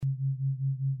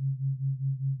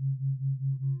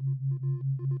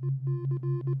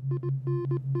Code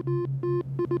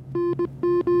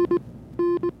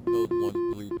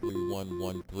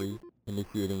 133113,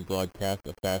 initiating broadcast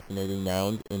of Fascinating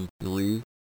Nouns in 3,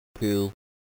 2,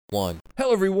 1.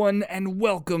 Hello, everyone, and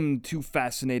welcome to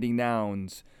Fascinating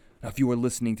Nouns. Now, if you are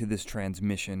listening to this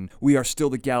transmission, we are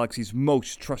still the galaxy's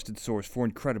most trusted source for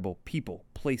incredible people,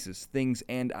 places, things,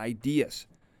 and ideas.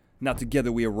 Now,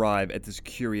 together we arrive at this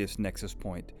curious nexus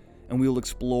point, and we will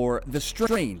explore the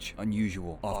strange,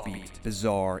 unusual, offbeat,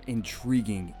 bizarre,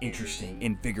 intriguing, interesting,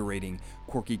 invigorating,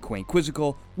 quirky, quaint,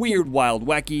 quizzical, weird, wild,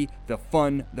 wacky, the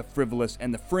fun, the frivolous,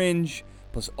 and the fringe,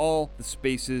 plus all the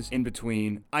spaces in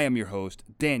between. I am your host,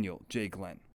 Daniel J.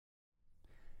 Glenn.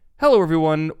 Hello,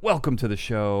 everyone. Welcome to the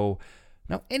show.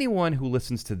 Now, anyone who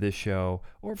listens to this show,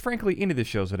 or frankly any of the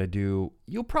shows that I do,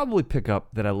 you'll probably pick up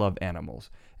that I love animals.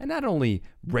 And not only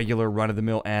regular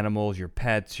run-of-the-mill animals, your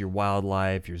pets, your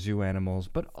wildlife, your zoo animals,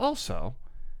 but also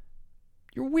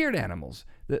your weird animals.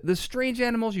 The strange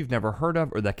animals you've never heard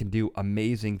of or that can do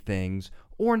amazing things,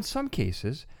 or in some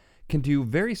cases, can do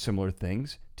very similar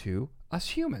things to us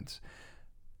humans.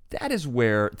 That is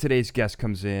where today's guest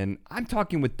comes in. I'm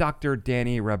talking with Dr.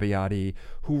 Dani Rabbiati,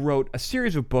 who wrote a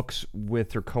series of books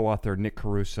with her co-author Nick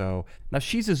Caruso. Now,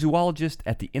 she's a zoologist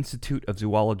at the Institute of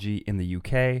Zoology in the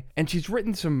UK, and she's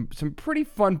written some pretty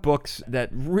fun books that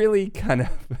really kind of,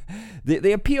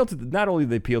 they appeal to, not only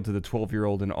they appeal to the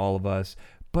 12-year-old in all of us,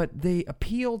 but they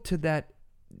appeal to that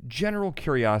general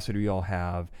curiosity we all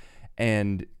have,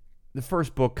 and the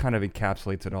first book kind of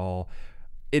encapsulates it all.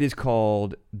 It is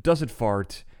called Does It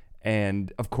Fart?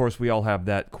 And, of course, we all have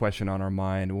that question on our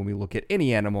mind when we look at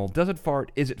any animal. Does it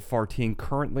fart? Is it farting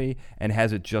currently? And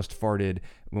has it just farted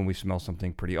when we smell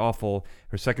something pretty awful?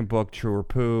 Her second book, True or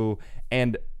Poo.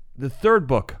 And the third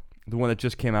book, the one that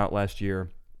just came out last year,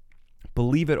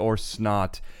 Believe It or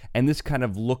Snot. And this kind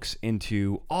of looks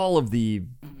into all of the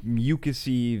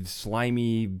mucusy,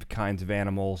 slimy kinds of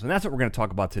animals. And that's what we're going to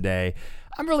talk about today.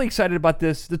 I'm really excited about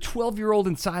this. The 12-year-old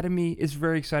inside of me is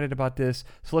very excited about this.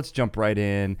 So let's jump right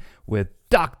in with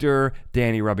Dr.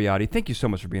 Dani Rabbiati. Thank you so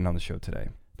much for being on the show today.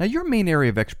 Now, your main area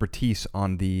of expertise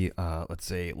on the, let's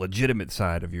say, legitimate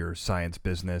side of your science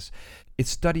business is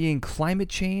studying climate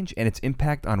change and its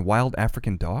impact on wild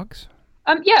African dogs?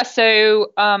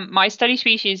 So my study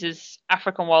species is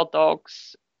African wild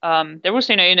dogs. They're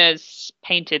also known as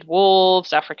painted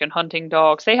wolves, African hunting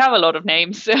dogs. They have a lot of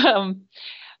names.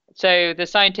 So the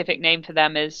scientific name for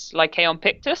them is Lycaon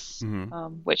pictus,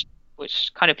 which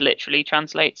kind of literally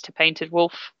translates to painted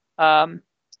wolf. I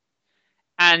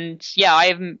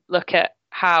look at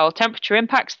how temperature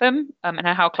impacts them and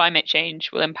how climate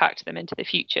change will impact them into the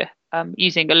future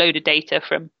using a load of data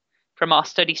from our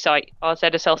study site, our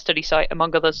ZSL study site,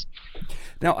 among others.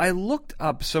 Now, I looked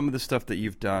up some of the stuff that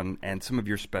you've done and some of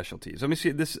your specialties. Let me see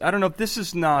this. I don't know if this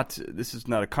is not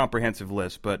a comprehensive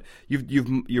list, but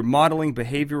you're modeling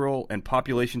behavioral and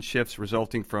population shifts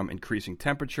resulting from increasing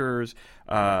temperatures,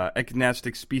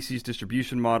 agnostic species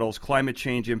distribution models, climate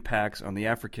change impacts on the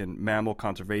African mammal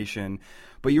conservation.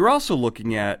 But you're also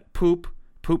looking at poop,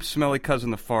 smelly cousin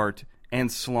the fart,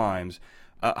 and slimes.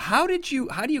 How do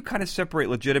you kind of separate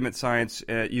legitimate science?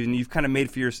 You've kind of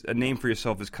made a name for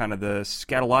yourself as kind of the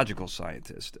scatological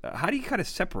scientist. How do you kind of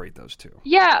separate those two?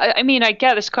 Yeah, I mean, I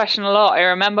get this question a lot. I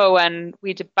remember when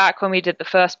we did the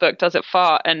first book, Does It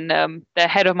Fart? And the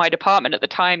head of my department at the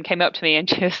time came up to me and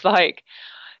she was like,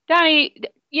 Dani,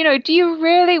 do you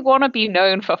really want to be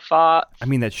known for farts? I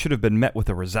mean, that should have been met with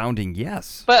a resounding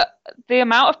yes. But the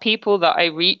amount of people that I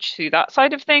reach through that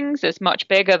side of things is much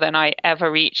bigger than I ever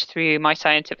reach through my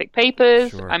scientific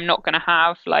papers. Sure. I'm not going to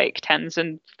have like tens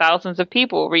and thousands of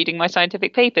people reading my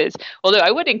scientific papers, although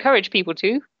I would encourage people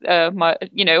to.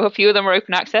 A few of them are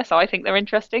open access, so I think they're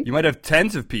interesting. You might have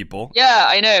tens of people. Yeah,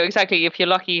 I know, exactly. If you're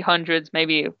lucky, hundreds,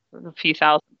 maybe a few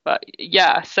thousand. But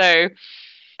yeah, so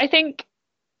I think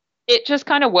it just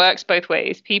kind of works both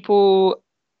ways. People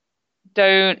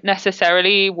don't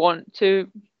necessarily want to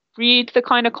read the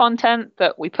kind of content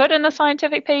that we put in a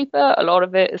scientific paper. A lot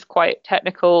of it is quite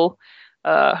technical,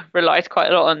 relies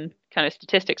quite a lot on kind of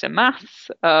statistics and maths.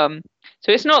 So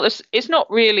it's not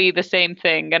really the same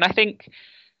thing. And I think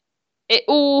it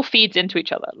all feeds into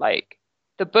each other. Like,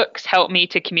 the books helped me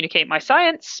to communicate my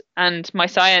science, and my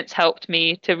science helped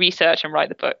me to research and write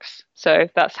the books. So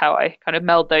that's how I kind of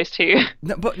meld those two.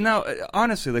 No, but now,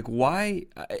 honestly, like, why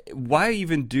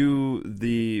even do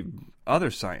the other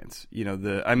science?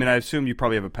 I assume you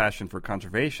probably have a passion for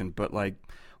conservation, but like,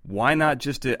 why not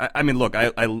just? Look,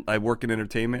 I work in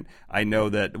entertainment. I know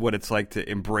that what it's like to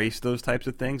embrace those types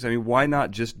of things. I mean, why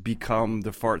not just become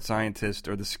the fart scientist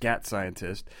or the scat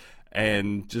scientist?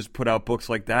 and just put out books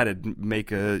like that and make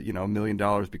 $1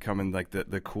 million becoming like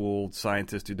the cool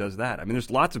scientist who does that. I mean,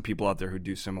 there's lots of people out there who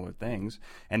do similar things,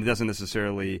 and it doesn't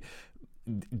necessarily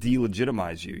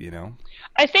delegitimize you.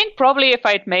 I think probably if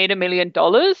I'd made $1 million,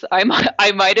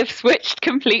 I might have switched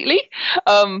completely.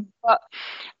 But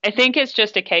I think it's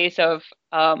just a case of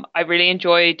I really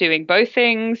enjoy doing both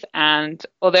things, and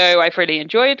although I've really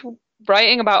enjoyed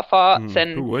writing about farts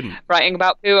and writing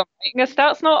about poo and writing a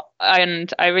stats knot,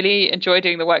 and I really enjoy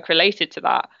doing the work related to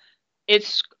that,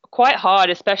 it's quite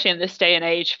hard, especially in this day and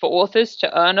age, for authors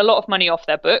to earn a lot of money off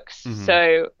their books.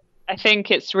 So I think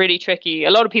it's really tricky.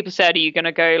 A lot of people said, are you going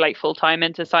to go like full time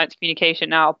into science communication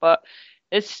now? But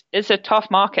it's a tough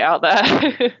market out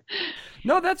there.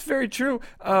 No, that's very true.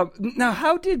 Now,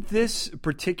 how did this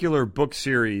particular book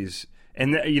series,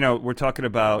 and we're talking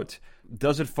about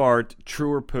Does It Fart,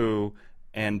 True or Poo,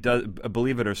 and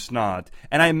Believe It or Snot,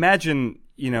 and I imagine,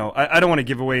 I don't want to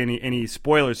give away any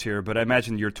spoilers here, but I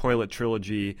imagine your toilet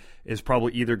trilogy is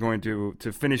probably either going to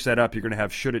finish that up, you're going to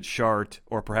have Should It Shart,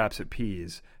 or perhaps It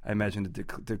Pees. I imagine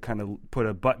to kind of put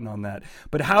a button on that.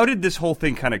 But how did this whole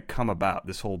thing kind of come about,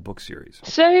 this whole book series?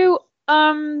 So,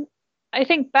 I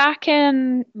think back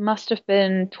in, must have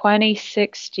been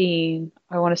 2016,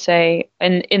 I want to say,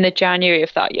 in the January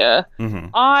of that year,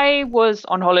 I was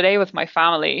on holiday with my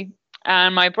family,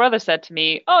 and my brother said to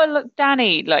me, "Oh, look,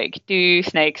 Danny, like, do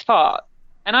snakes fart?"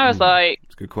 And I was like,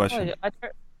 "That's a good question. Oh,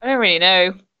 I don't really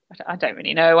know. I don't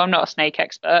really know. I'm not a snake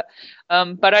expert."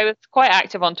 But I was quite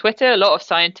active on Twitter. A lot of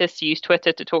scientists use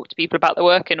Twitter to talk to people about their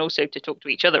work and also to talk to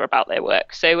each other about their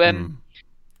work. So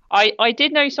I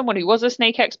did know someone who was a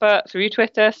snake expert through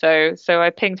Twitter. So I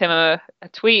pinged him a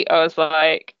tweet. I was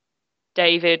like,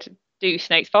 "David, do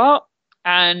snakes fart?"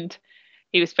 And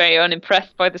he was very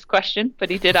unimpressed by this question, but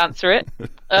he did answer it.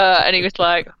 And he was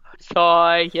like,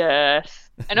 "Sigh, yes."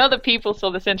 And other people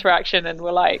saw this interaction and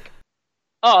were like,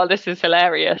 "Oh, this is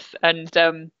hilarious." And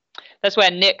that's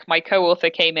where Nick, my co-author,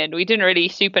 came in. We didn't really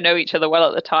super know each other well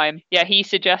at the time. Yeah, he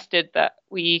suggested that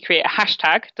we create a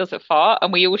hashtag, Does It Fart?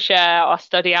 And we all share our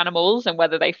study animals and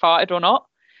whether they farted or not.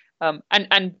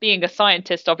 And being a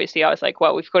scientist, obviously, I was like,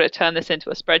 well, we've got to turn this into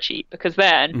a spreadsheet, because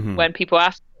then when people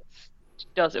ask,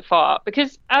 does it fart?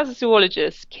 Because as a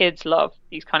zoologist, kids love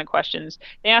these kind of questions.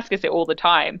 They ask us it all the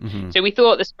time. So we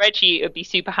thought the spreadsheet would be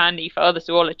super handy for other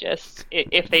zoologists.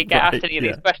 If they get asked any of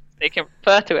these questions, they can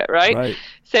refer to it, right?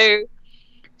 So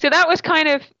that was kind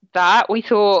of that. We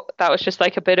thought that was just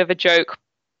like a bit of a joke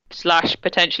 /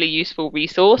 potentially useful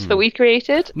resource that we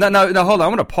created. Now, hold on. I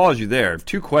want to pause you there.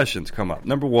 2 questions come up.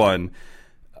 Number one,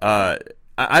 I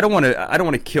don't want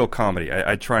to kill comedy.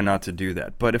 I try not to do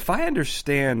that. But if I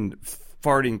understand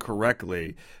farting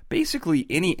correctly, basically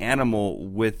any animal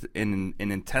with an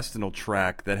intestinal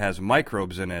tract that has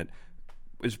microbes in it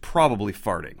is probably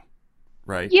farting,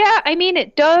 right? Yeah, I mean,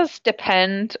 it does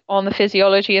depend on the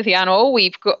physiology of the animal.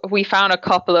 We found a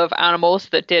couple of animals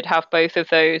that did have both of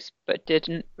those but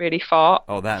didn't really fart.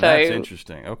 Oh, that's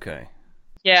interesting. Okay.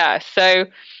 Yeah, so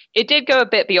it did go a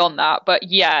bit beyond that, but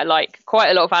yeah, like quite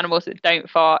a lot of animals that don't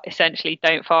fart essentially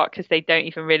don't fart because they don't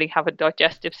even really have a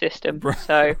digestive system. Right,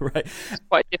 so it's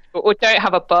quite difficult, or don't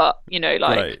have a butt,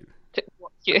 right.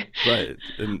 Right,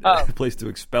 and a place to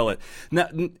expel it. Now,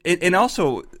 and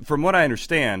also, from what I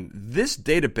understand, this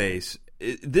database,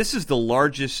 this is the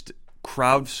largest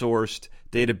crowdsourced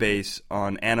database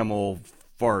on animal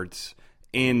farts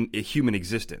in a human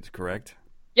existence, correct?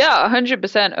 Yeah,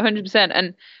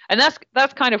 100%. And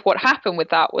that's kind of what happened with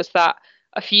that, was that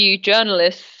a few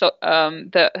journalists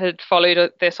that had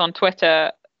followed this on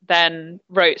Twitter then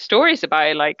wrote stories about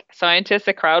it, like scientists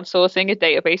are crowdsourcing a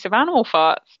database of animal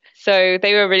farts. So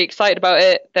they were really excited about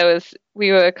it.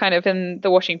 We were kind of in the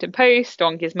Washington Post,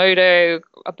 on Gizmodo,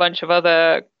 a bunch of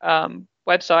other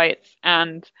websites,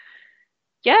 and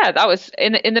yeah, that was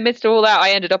in the midst of all that.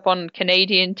 I ended up on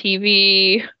Canadian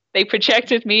TV. They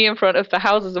projected me in front of the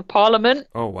Houses of Parliament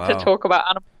to talk about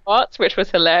animal farts, which was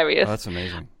hilarious. Oh, that's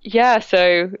amazing. Yeah,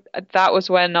 so that was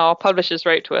when our publishers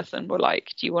wrote to us and were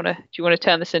like, "Do you want to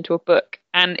turn this into a book?"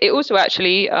 And it also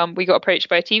actually, we got approached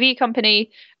by a TV company,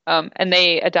 and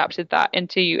they adapted that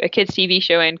into a kids' TV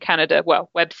show in Canada. Well,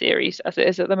 web series as it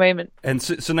is at the moment. And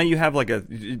so now you have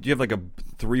do you have like a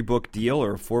 3-book deal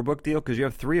or a 4-book deal? Because you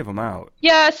have 3 of them out.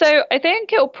 Yeah, so I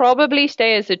think it'll probably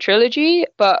stay as a trilogy,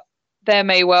 but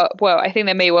I think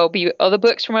there may well be other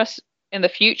books from us in the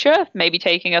future, maybe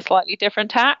taking a slightly different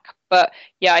tack. But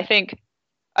yeah, I think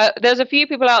there's a few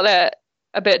people out there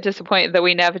a bit disappointed that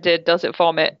we never did Does It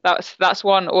Vomit? That's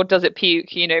one, or Does It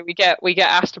Puke? You know, we get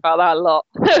asked about that a lot.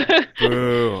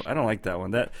 Boo! I don't like that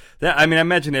one. That I mean, I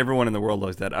imagine everyone in the world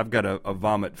knows that. I've got a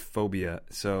vomit phobia,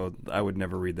 so I would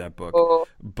never read that book. Oh,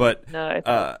 But no, it's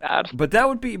bad. but that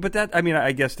would be. But that I mean,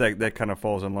 I guess that kind of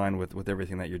falls in line with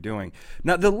everything that you're doing.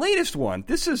 Now, the latest one.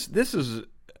 This is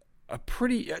a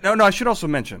pretty. No. I should also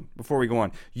mention before we go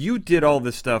on. You did all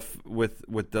this stuff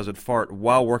with Does It Fart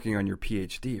while working on your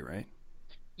PhD, right?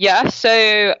 Yeah,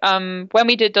 so when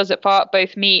we did Does It Fart,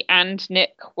 both me and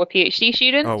Nick were PhD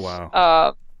students. Oh,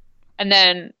 wow. And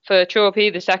then for Tropy,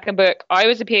 the second book, I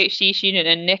was a PhD student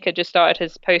and Nick had just started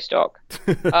his postdoc.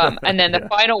 And then the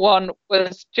final one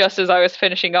was just as I was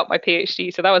finishing up my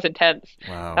PhD, so that was intense.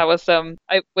 Wow. That was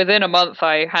within a month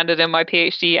I handed in my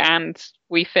PhD and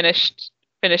we finished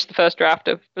the first draft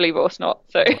of Believe It or Not.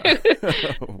 So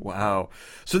Wow.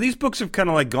 So these books have kind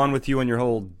of like gone with you on your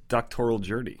whole doctoral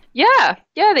journey. yeah,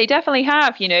 they definitely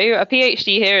have. You know, a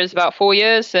PhD here is about 4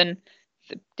 years and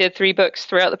did 3 books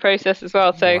throughout the process as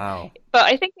well. So, Wow. but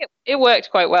I think it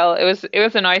worked quite well. It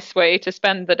was a nice way to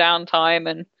spend the downtime,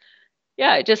 and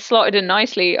yeah, it just slotted in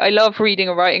nicely. I love reading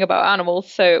and writing about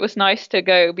animals, so it was nice to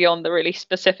go beyond the really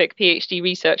specific PhD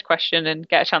research question and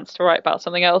get a chance to write about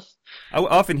something else. I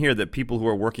often hear that people who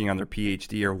are working on their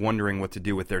PhD are wondering what to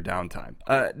do with their downtime.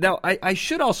 Now, I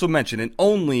should also mention, and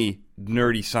only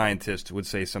nerdy scientists would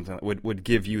say something that would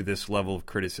give you this level of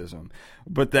criticism,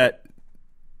 but that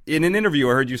in an interview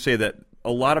I heard you say that a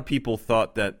lot of people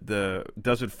thought that the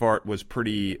Does It Fart was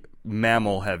pretty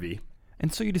mammal heavy.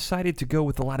 And so you decided to go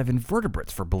with a lot of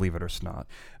invertebrates for Believe It or Not.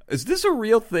 Is this a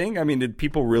real thing? I mean, did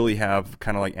people really have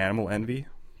kind of like animal envy?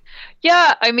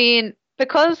 Yeah, I mean,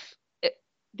 because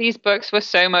these books were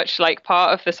so much like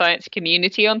part of the science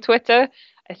community on Twitter,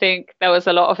 I think there was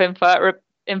a lot of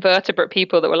invertebrate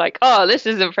people that were like, oh, this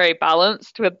isn't very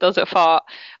balanced with Does It Fart?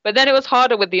 But then it was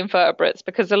harder with the invertebrates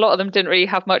because a lot of them didn't really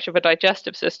have much of a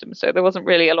digestive system, so there wasn't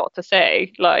really a lot to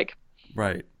say. Like,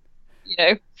 right. You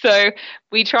know, so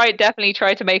we definitely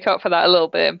tried to make up for that a little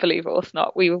bit and Believe It or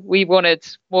Not. We wanted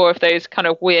more of those kind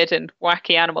of weird and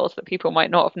wacky animals that people might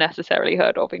not have necessarily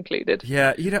heard of included.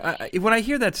 Yeah, you know, when I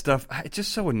hear that stuff, it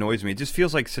just so annoys me. It just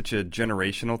feels like such a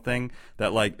generational thing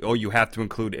that, like, oh, you have to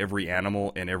include every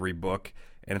animal in every book.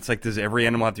 And it's like, does every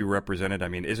animal have to be represented? I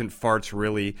mean, isn't farts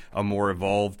really a more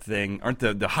evolved thing? Aren't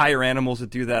the higher animals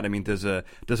that do that? I mean, does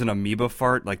an amoeba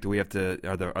fart? Like, do we have to?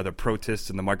 Are the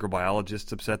protists and the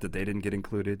microbiologists upset that they didn't get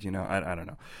included? You know, I don't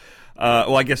know.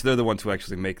 Well, I guess they're the ones who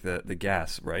actually make the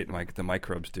gas, right? Like the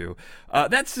microbes do.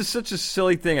 That's just such a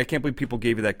silly thing. I can't believe people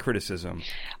gave you that criticism.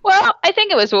 Well, I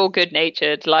think it was all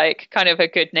good-natured, like kind of a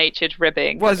good-natured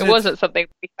ribbing. It wasn't something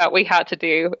we felt we had to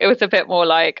do. It was a bit more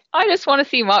like, I just want to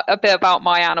see a bit about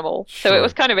my animal. Sure. So it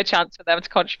was kind of a chance for them to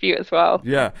contribute as well.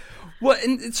 Yeah. Well,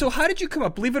 and so how did you come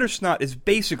up? Believe It or Not is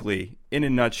basically, in a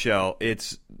nutshell,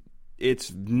 it's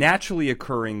naturally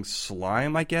occurring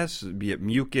slime, I guess, be it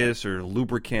mucus or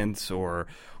lubricants or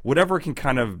whatever can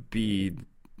kind of be.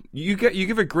 You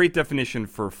give a great definition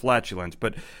for flatulence,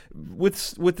 but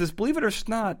with this Believe It or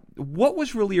Not, what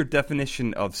was really your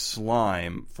definition of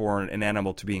slime for an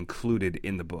animal to be included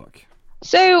in the book?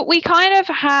 So we kind of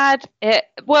had it.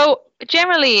 Well,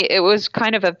 generally it was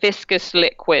kind of a viscous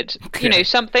liquid. Okay. You know,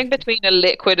 something between a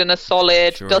liquid and a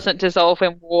solid, Sure. doesn't dissolve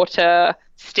in water,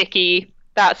 sticky.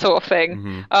 That sort of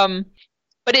thing. Mm-hmm.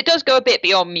 But it does go a bit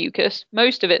beyond mucus.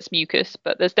 Most of it's mucus,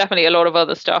 but there's definitely a lot of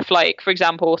other stuff. Like, for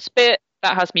example, spit,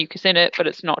 that has mucus in it, but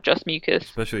it's not just mucus.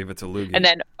 Especially if it's a loogie. And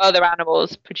then other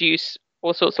animals produce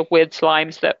all sorts of weird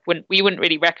slimes that we wouldn't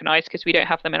really recognize because we don't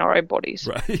have them in our own bodies.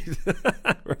 Right.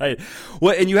 Right.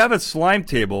 Well, and you have a slime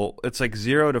table. It's like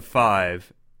 0 to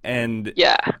 5. And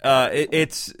yeah,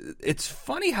 it's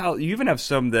funny how you even have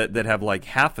some that have like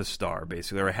half a star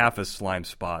basically, or half a slime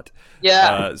spot.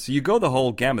 Yeah. So you go the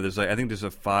whole gamut. There's I think there's a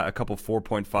couple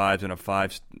 4.5s and a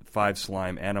five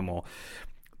slime animal.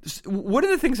 One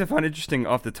of the things I find interesting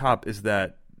off the top is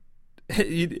that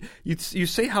you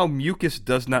say how mucus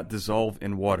does not dissolve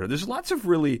in water. There's lots of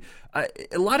really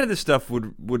a lot of this stuff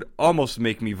would almost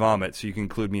make me vomit, so you can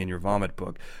include me in your vomit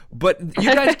book. But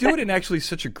you guys do it in actually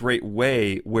such a great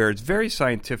way where it's very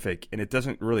scientific and it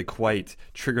doesn't really quite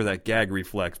trigger that gag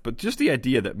reflex. But just the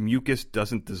idea that mucus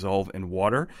doesn't dissolve in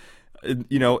water,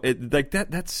 you know, like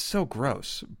that's so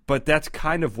gross. But that's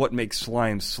kind of what makes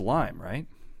slime, right?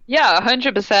 Yeah,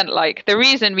 100%. Like, the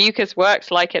reason mucus works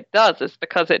like it does is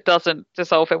because it doesn't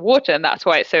dissolve in water, and that's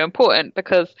why it's so important.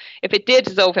 Because if it did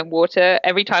dissolve in water,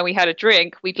 every time we had a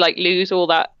drink, we'd like lose all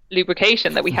that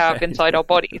lubrication that we have inside our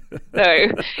bodies. So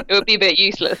it would be a bit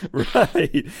useless.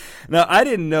 Right. Now, I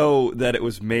didn't know that it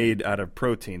was made out of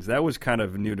proteins. That was kind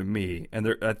of new to me.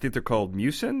 And I think they're called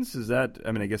mucins. Is that?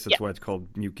 I mean, I guess that's why it's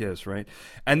called mucus, right?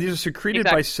 And these are secreted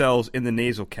by cells in the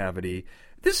nasal cavity.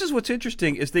 This is what's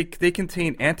interesting is they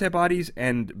contain antibodies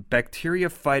and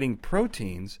bacteria-fighting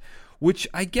proteins, which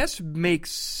I guess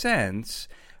makes sense.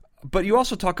 But you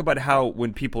also talk about how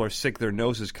when people are sick, their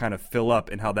noses kind of fill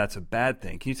up and how that's a bad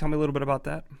thing. Can you tell me a little bit about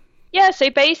that? Yeah, so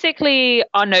basically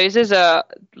our noses are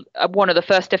one of the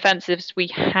first defenses we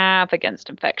have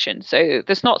against infection. So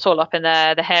the snot's all up in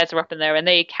there, the hairs are up in there, and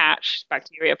they catch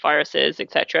bacteria, viruses,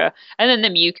 etc. And then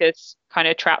the mucus kind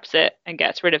of traps it and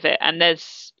gets rid of it. And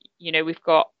there's, we've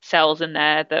got cells in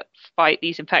there that fight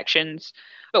these infections.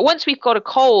 But once we've got a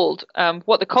cold,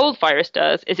 what the cold virus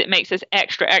does is it makes us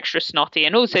extra, extra snotty.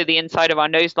 And also the inside of our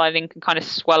nose lining can kind of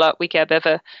swell up. We get a bit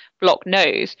of a blocked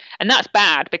nose. And that's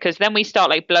bad because then we start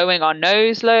like blowing our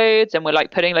nose loads and we're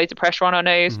like putting loads of pressure on our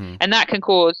nose. Mm-hmm. And that can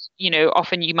cause,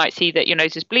 often you might see that your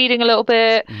nose is bleeding a little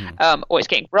bit or it's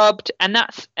getting rubbed. And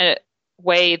that's a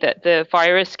way that the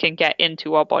virus can get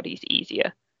into our bodies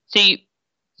easier. So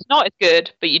snot is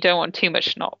good, but you don't want too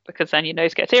much snot because then your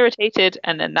nose gets irritated,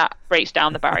 and then that breaks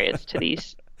down the barriers to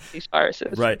these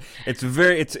viruses. Right.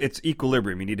 It's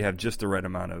equilibrium. You need to have just the right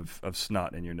amount of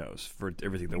snot in your nose for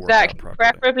everything to work out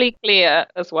properly. Preferably clear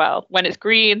as well. When it's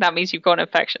green, that means you've got an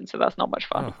infection, so that's not much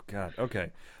fun. Oh God. Okay,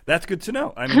 that's good to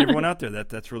know. I mean, everyone out there,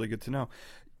 that's really good to know.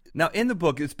 Now, in the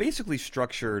book, it's basically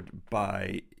structured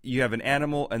by you have an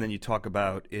animal, and then you talk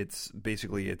about its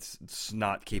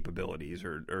snot capabilities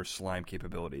or slime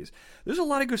capabilities. There's a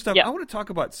lot of good stuff. Yeah. I want to talk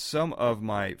about some of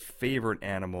my favorite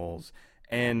animals,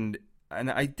 and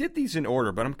I did these in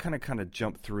order, but I'm kind of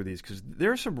jump through these because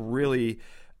there's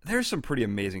some pretty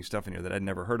amazing stuff in here that I'd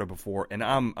never heard of before, and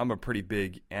I'm a pretty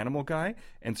big animal guy,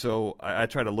 and so I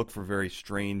try to look for very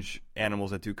strange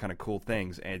animals that do kind of cool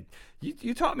things, and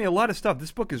you taught me a lot of stuff.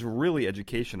 This book is really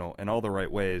educational in all the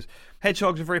right ways.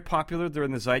 Hedgehogs are very popular. They're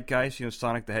in the zeitgeist.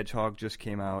 Sonic the Hedgehog just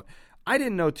came out. I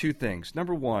didn't know two things.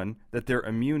 Number one, that they're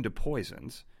immune to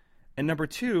poisons, and number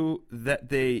two, that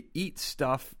they eat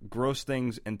stuff, gross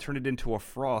things, and turn it into a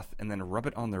froth and then rub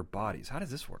it on their bodies. How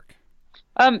does this work?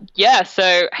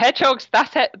 So hedgehogs,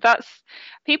 that's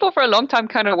people for a long time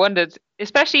kind of wondered,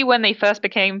 especially when they first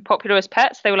became popular as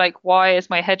pets. They were like, why is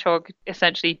my hedgehog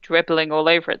essentially dribbling all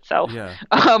over itself? Yeah.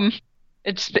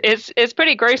 It's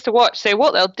pretty gross to watch. So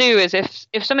what they'll do is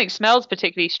if something smells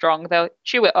particularly strong, they'll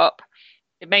chew it up.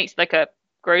 It makes like a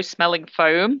gross smelling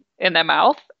foam in their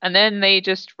mouth, and then they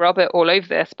just rub it all over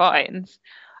their spines,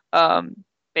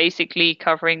 basically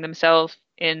covering themselves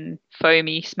in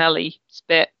foamy, smelly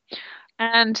spit.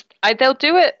 And they'll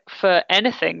do it for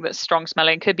anything that's strong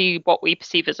smelling. Could be what we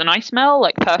perceive as a nice smell,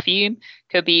 like perfume.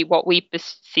 Could be what we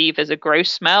perceive as a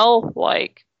gross smell,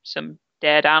 like some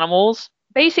dead animals.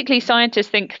 Basically, scientists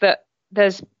think that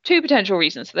there's two potential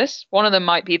reasons for this. One of them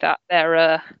might be that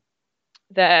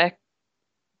they're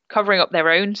covering up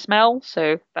their own smell,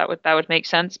 so that would make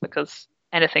sense because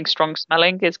anything strong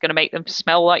smelling is going to make them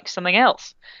smell like something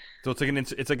else. So it's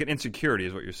like an insecurity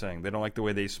is what you're saying. They don't like the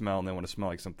way they smell and they want to smell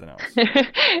like something else.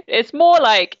 It's more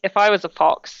like if I was a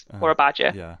fox or a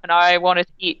badger and I wanted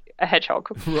to eat a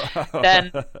hedgehog,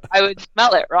 then I would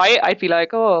smell it, right? I'd be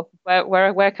like, oh,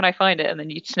 where can I find it? And then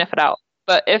you'd sniff it out.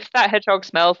 But if that hedgehog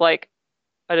smells like,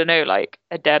 I don't know, like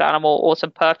a dead animal or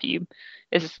some perfume,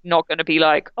 it's not going to be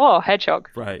like, oh, hedgehog.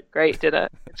 Right. Great dinner.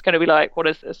 It's going to be like, what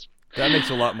is this? That makes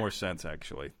a lot more sense,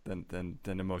 actually, than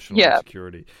emotional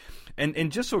insecurity.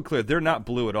 And just so clear, they're not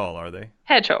blue at all, are they?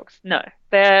 Hedgehogs, no.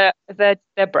 They're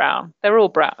brown. They're all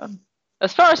brown.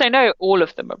 As far as I know, all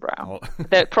of them are brown.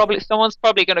 Someone's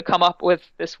probably going to come up with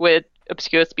this weird,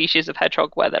 obscure species of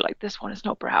hedgehog where they're like, this one is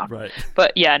not brown. Right.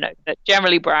 But yeah, no, they're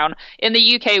generally brown. In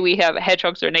the UK, we have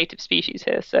hedgehogs are a native species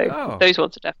here, so those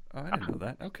ones are definitely brown. I didn't know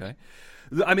that. Okay.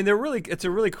 I mean, it's a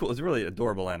really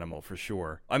adorable animal for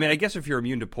sure. I mean, I guess if you're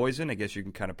immune to poison, I guess you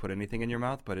can kind of put anything in your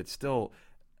mouth, but it's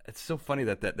so funny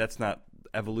that's not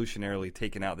evolutionarily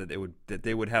taken out, that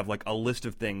they would have like a list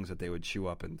of things that they would chew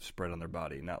up and spread on their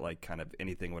body, not like kind of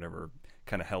anything, whatever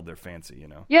kind of held their fancy,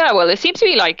 Yeah, well, it seems to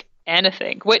be like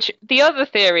anything, which the other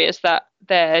theory is that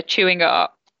they're chewing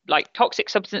up like toxic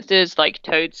substances like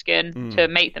toad skin to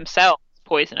make themselves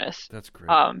poisonous. That's great.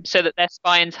 So that their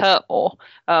spines hurt more.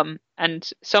 And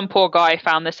some poor guy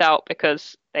found this out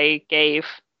because they gave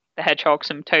the hedgehog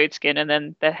some toad skin, and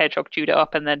then the hedgehog chewed it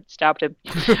up and then stabbed him.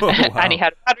 And he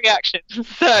had a bad reaction. So,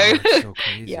 that's so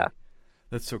crazy. Yeah.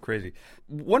 That's so crazy.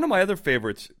 One of my other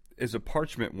favorites is a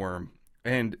parchment worm.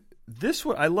 And this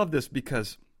one, I love this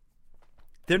because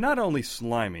they're not only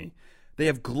slimy, they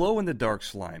have glow-in-the-dark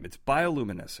slime. It's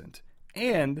bioluminescent.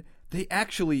 And they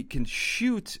actually can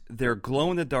shoot their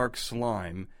glow-in-the-dark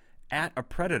slime at a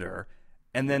predator,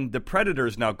 and then the predator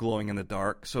is now glowing in the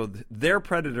dark, so their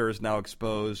predator is now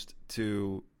exposed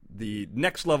to the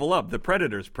next level up, the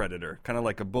predator's predator, kind of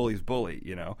like a bully's bully,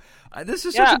 you know. This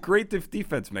is such a great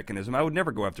defense mechanism. I would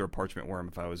never go after a parchment worm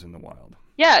if I was in the wild.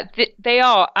 Yeah, they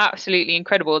are absolutely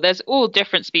incredible. There's all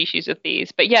different species of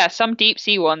these, but yeah, some deep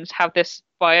sea ones have this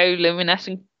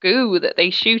bioluminescent goo that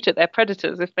they shoot at their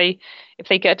predators if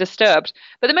they get disturbed.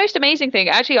 But the most amazing thing,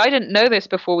 actually, I didn't know this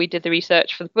before we did the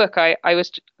research for the book. I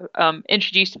was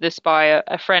introduced to this by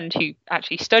a friend who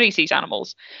actually studies these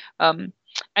animals,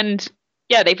 and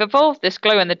yeah, they've evolved this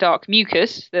glow in the dark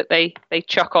mucus that they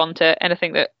chuck onto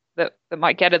anything that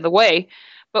might get in the way.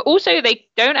 But also, they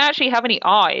don't actually have any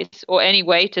eyes or any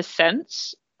way to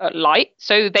sense light,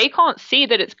 so they can't see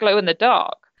that it's glow in the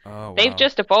dark. Oh, wow. They've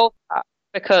just evolved that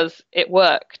because it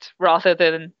worked, rather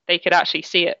than they could actually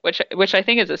see it, which I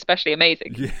think is especially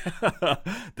amazing.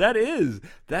 Yeah,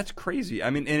 that's crazy. I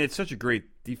mean, and it's such a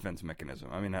great defense mechanism.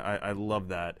 I mean, I love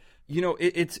that. You know,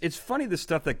 it's funny the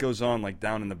stuff that goes on like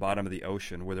down in the bottom of the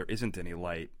ocean where there isn't any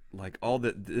light. Like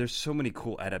there's so many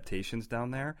cool adaptations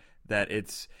down there that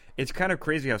it's kind of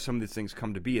crazy how some of these things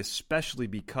come to be, especially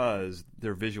because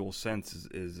their visual sense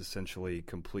is essentially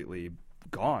completely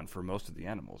gone for most of the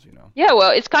animals, you know. Yeah,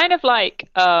 well, it's kind of like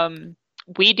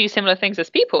we do similar things as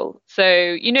people. So,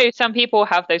 you know, some people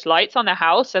have those lights on their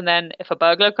house, and then if a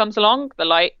burglar comes along, the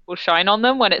light will shine on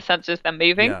them when it senses them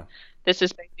moving. Yeah. This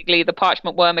is basically the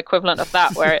parchment worm equivalent of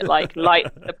that, where it like lights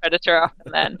the predator up,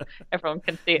 and then everyone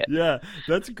can see it. Yeah,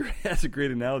 that's great. That's a great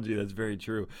analogy. That's very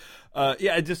true.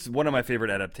 Yeah, it's just one of my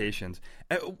favorite adaptations.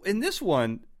 In this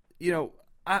one, you know,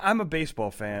 I'm a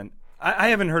baseball fan. I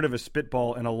haven't heard of a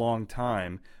spitball in a long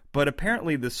time, but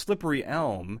apparently the slippery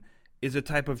elm is a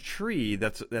type of tree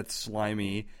that's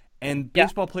slimy, and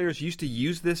baseball players used to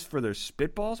use this for their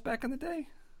spitballs back in the day.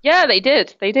 Yeah, they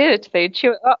did. They'd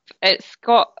chew it up. It's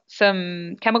got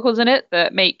some chemicals in it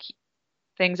that make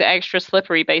things extra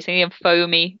slippery, basically, and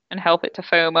foamy, and help it to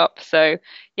foam up. So,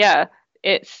 yeah,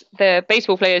 it's the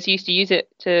baseball players used to use it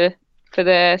for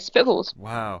their spitballs.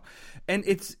 Wow, and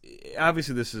it's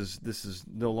obviously this is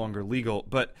no longer legal,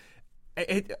 but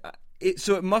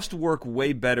so it must work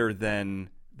way better than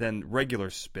regular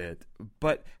spit.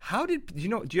 But do you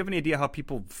have any idea how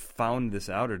people found this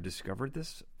out or discovered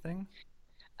this thing?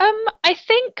 I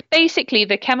think basically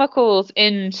the chemicals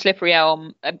in slippery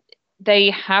elm,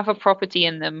 they have a property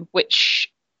in them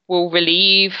which will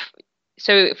relieve.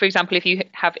 So, for example, if you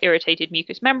have irritated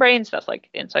mucous membranes, that's like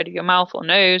the inside of your mouth or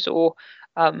nose, or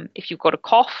if you've got a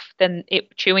cough, then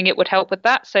chewing it would help with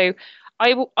that. So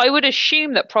I would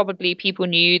assume that probably people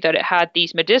knew that it had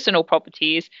these medicinal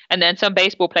properties, and then some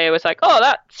baseball player was like, oh,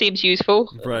 that seems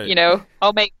useful. Right. You know,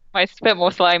 I'll make my spit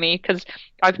more slimy, because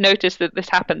I've noticed that this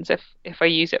happens if I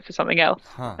use it for something else.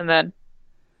 Huh. And then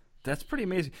that's pretty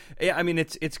amazing. Yeah, I mean,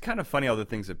 it's kind of funny all the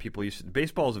things that people used to.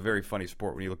 Baseball is a very funny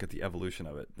sport when you look at the evolution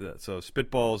of it. So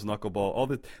spitballs, knuckleball, all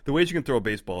the ways you can throw a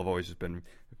baseball have always just been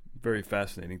very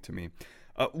fascinating to me.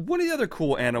 One of the other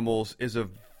cool animals is a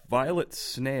violet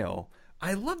snail.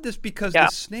 I love this because the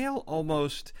snail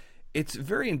it's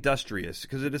very industrious,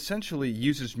 because it essentially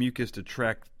uses mucus to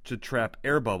trap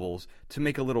air bubbles to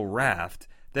make a little raft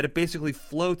that it basically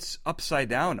floats upside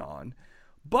down on.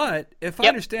 But if I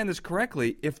understand this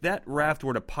correctly, if that raft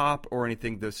were to pop or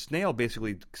anything, the snail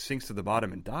basically sinks to the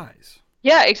bottom and dies.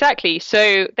 Yeah, exactly.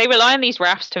 So they rely on these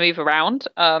rafts to move around.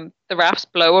 The rafts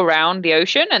blow around the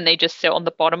ocean, and they just sit on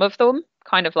the bottom of them,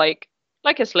 kind of like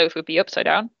a sloth would be upside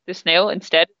down. The snail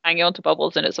instead hanging onto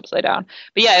bubbles, and it's upside down.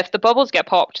 But yeah, if the bubbles get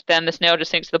popped, then the snail just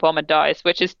sinks to the bottom and dies,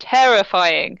 which is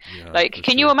terrifying. Yeah, like,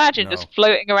 can you imagine just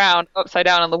floating around upside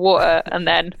down in the water and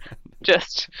then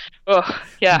just,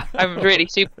 I'm really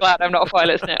super glad I'm not a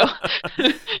violet snail.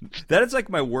 That is like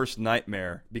my worst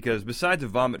nightmare, because besides a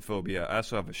vomit phobia, I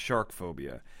also have a shark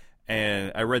phobia.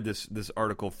 And I read this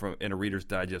article in a Reader's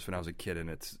Digest when I was a kid, and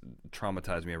it's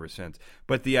traumatized me ever since.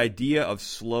 But the idea of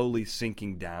slowly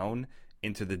sinking down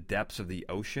into the depths of the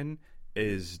ocean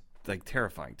is like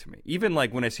terrifying to me. Even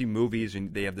like when I see movies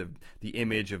and they have the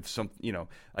image of some, you know,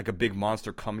 like a big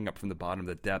monster coming up from the bottom of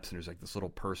the depths, and there's like this little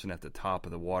person at the top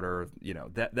of the water, you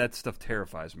know, that stuff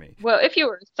terrifies me. Well, if you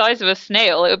were the size of a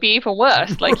snail, it would be even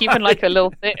worse. Like even like a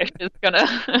little fish is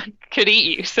could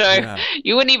eat you. So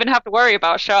you wouldn't even have to worry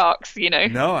about sharks, you know.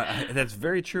 No, that's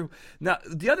very true. Now,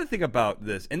 the other thing about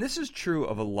this, and this is true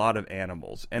of a lot of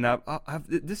animals, and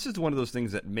this is one of those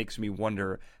things that makes me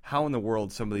wonder how in the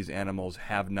world some of these animals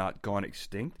have not gone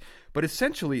extinct. But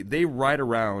essentially, they ride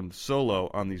around solo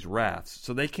on these rafts,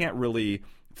 so they can't really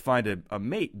find a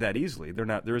mate that easily.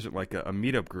 There isn't like a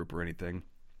meetup group or anything.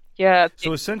 Yeah.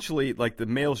 So essentially, like the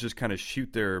males just kind of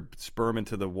shoot their sperm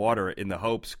into the water in the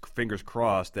hopes, fingers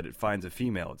crossed, that it finds a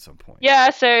female at some point. Yeah,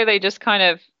 so they just kind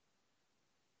of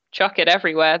chuck it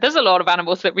everywhere. There's a lot of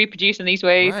animals that reproduce in these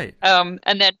ways. Right. And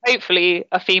then hopefully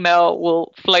a female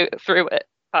will float through it.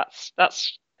 That's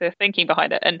the thinking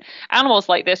behind it. And animals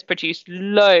like this produce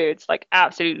loads, like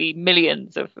absolutely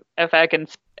millions of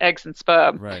eggs and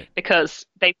sperm, Right. because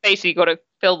they basically got to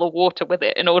fill the water with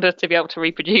it in order to be able to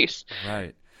reproduce.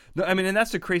 Right. No, I mean, and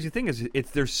that's the crazy thing is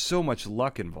there's so much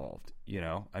luck involved. You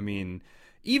know, I mean,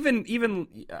 even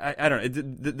I don't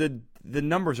know, the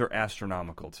numbers are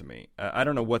astronomical to me. I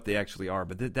don't know what they actually are,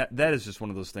 but that is just one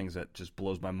of those things that just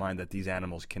blows my mind that these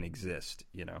animals can exist.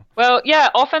 You know. Well, yeah,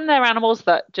 often they're animals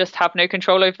that just have no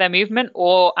control over their movement,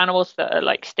 or animals that are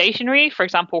like stationary. For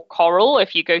example, coral.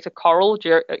 If you go to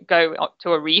go up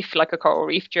to a reef, like a coral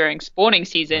reef during spawning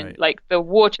season, Right. like the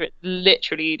water is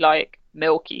literally like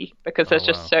milky because there's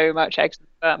just so much eggs and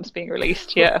sperms being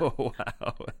released. Yeah. Oh,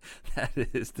 wow, that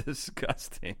is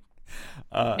disgusting.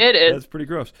 It is. That's pretty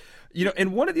gross. You know,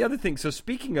 and one of the other things, so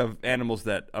speaking of animals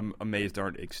that I'm amazed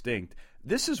aren't extinct,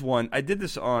 this is one, I did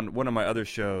this on one of my other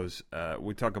shows.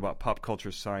 We talk about pop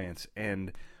culture science,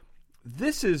 and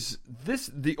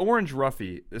the orange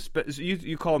roughy,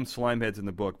 you call them slime heads in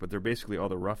the book, but they're basically all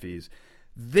the roughies.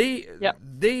 They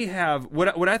have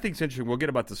what I think is interesting. We'll get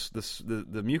about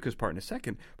the mucus part in a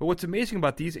second. But what's amazing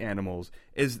about these animals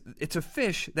is it's a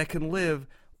fish that can live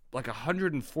like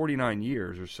 149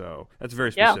 years or so. That's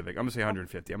very specific. I'm gonna say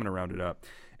 150. I'm gonna round it up.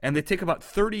 And they take about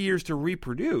 30 years to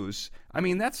reproduce. I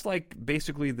mean, that's like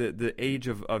basically the age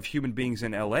of human beings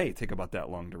in LA take about that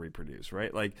long to reproduce,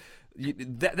 right? Like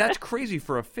that's crazy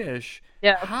for a fish.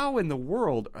 Yeah. How in the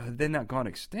world have they not gone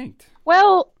extinct?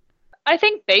 Well, I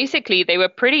think basically they were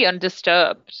pretty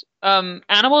undisturbed.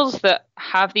 Animals that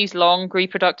have these long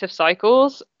reproductive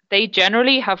cycles, they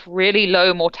generally have really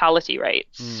low mortality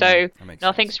rates. So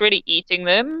nothing's really eating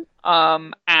them,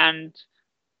 and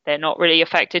they're not really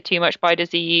affected too much by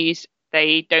disease.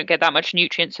 They don't get that much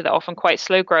nutrients, so they're often quite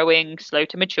slow growing, slow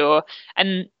to mature.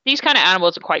 And these kind of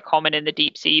animals are quite common in the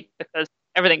deep sea because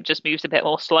everything just moves a bit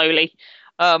more slowly.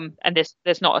 And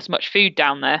there's not as much food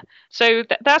down there. So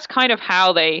that's kind of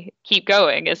how they keep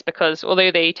going, is because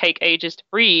although they take ages to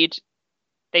breed,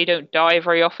 they don't die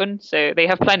very often. So they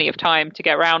have plenty of time to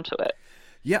get around to it.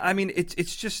 Yeah, I mean,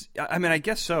 it's just, I mean, I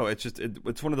guess so. It's just,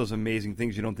 it's one of those amazing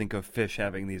things. You don't think of fish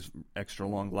having these extra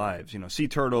long lives. You know, sea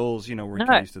turtles, you know, we're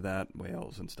used to that,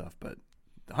 whales and stuff, but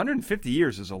 150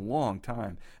 years is a long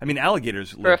time. I mean,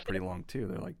 alligators live pretty long too.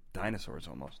 They're like dinosaurs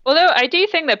almost. Although I do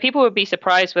think that people would be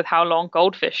surprised with how long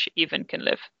goldfish even can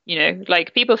live. You know,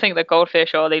 like people think that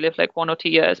goldfish, they live like 1 or 2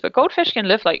 years, but goldfish can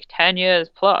live like 10 years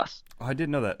plus. Oh, I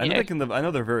didn't know that. I know they can live. I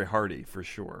know they're very hardy for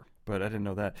sure, but I didn't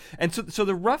know that. And so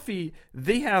the roughy,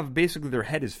 they have basically their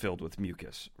head is filled with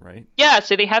mucus, right? Yeah,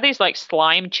 so they have these like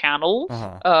slime channels,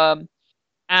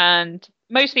 and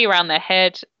mostly around their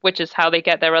head, which is how they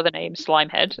get their other name,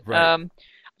 Slimehead. Right. I'm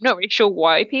not really sure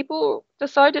why people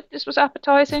decided this was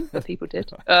appetizing, but people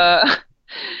did.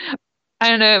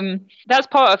 And that's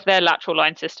part of their lateral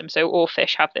line system. So all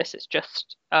fish have this. It's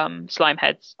just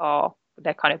Slimeheads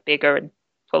they're kind of bigger and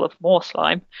full of more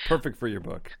slime. Perfect for your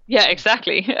book. Yeah,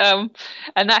 exactly. And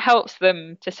that helps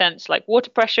them to sense like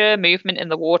water pressure, movement in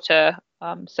the water.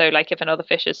 So like if another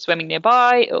fish is swimming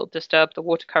nearby, it'll disturb the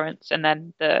water currents, and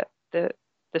then the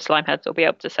slime heads will be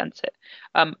able to sense it.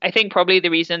 I think probably the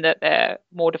reason that they're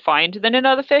more defined than in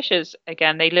other fish is,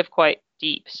 again, they live quite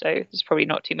deep, so there's probably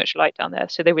not too much light down there,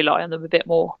 so they rely on them a bit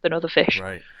more than other fish.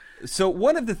 Right. So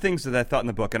one of the things that I thought in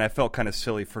the book, and I felt kind of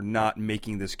silly for not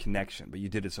making this connection, but you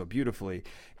did it so beautifully,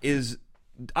 is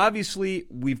obviously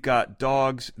we've got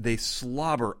dogs. They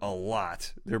slobber a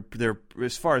lot. They're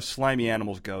as far as slimy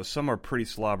animals go, some are pretty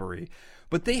slobbery.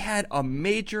 But they had a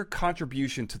major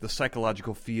contribution to the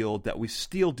psychological field that we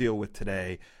still deal with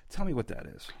today. Tell me what that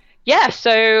is. Yeah,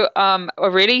 so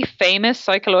a really famous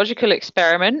psychological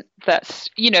experiment that's,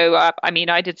 I mean,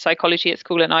 I did psychology at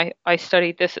school and I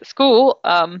studied this at school,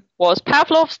 was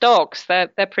Pavlov's dogs. They're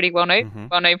pretty well known,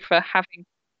 well known for having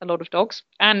a lot of dogs.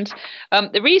 And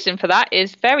the reason for that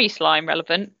is very slime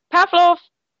relevant. Pavlov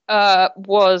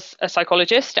was a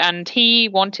psychologist, and he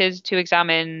wanted to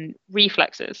examine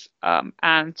reflexes.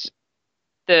 And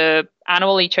the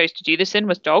animal he chose to do this in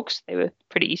was dogs. They were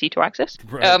pretty easy to access.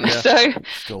 Right, So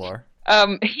still are.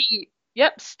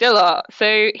 Still are.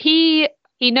 So he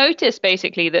noticed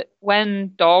basically that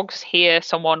when dogs hear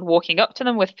someone walking up to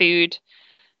them with food,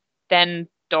 then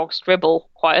dogs dribble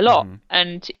quite a lot.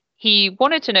 And he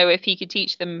wanted to know if he could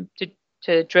teach them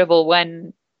to dribble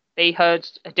when they heard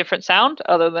a different sound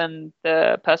other than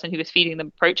the person who was feeding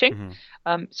them approaching.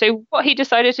 So what he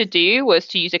decided to do was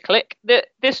to use a click.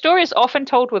 The story is often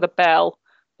told with a bell,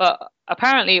 but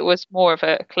apparently it was more of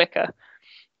a clicker.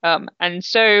 And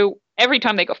so every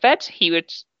time they got fed, he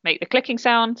would make the clicking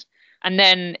sound. And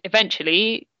then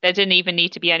eventually there didn't even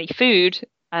need to be any food.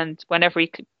 And whenever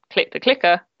he clicked the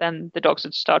clicker, then the dogs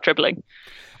would start dribbling.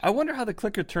 I wonder how the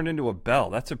clicker turned into a bell.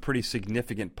 That's a pretty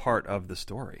significant part of the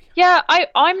story. Yeah,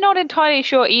 I'm not entirely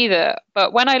sure either.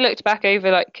 But when I looked back over,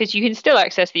 like, because you can still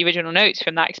access the original notes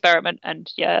from that experiment,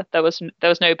 and yeah, there was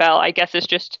no bell. I guess it's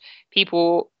just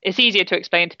people. It's easier to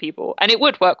explain to people, and it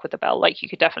would work with a bell. Like, you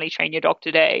could definitely train your dog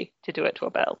today to do it to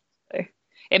a bell. So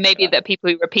it may be that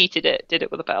people who repeated it did it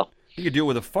with a bell. You could do it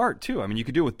with a fart, too. I mean, you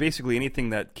could do it with basically anything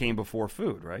that came before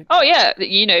food, right? Oh, yeah.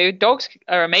 You know, dogs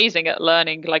are amazing at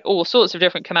learning, like, all sorts of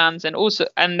different commands,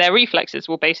 and their reflexes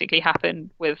will basically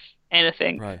happen with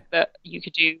anything. Right. That you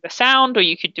could do a sound or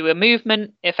you could do a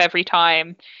movement. If every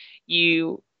time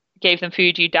you gave them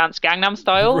food, you danced Gangnam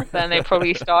Style, then they'd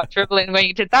probably start dribbling when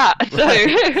you did that.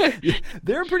 So Yeah,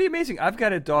 they're pretty amazing. I've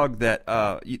got a dog that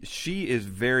she is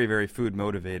very, very food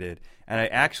motivated, and I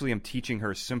actually am teaching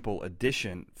her simple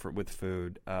addition with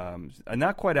food.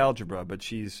 Not quite algebra, but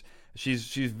she's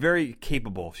very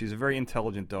capable. She's a very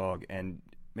intelligent dog, and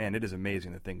man, it is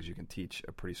amazing the things you can teach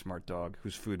a pretty smart dog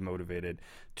who's food motivated.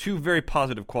 Two very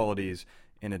positive qualities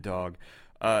in a dog.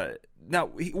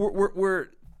 Now we're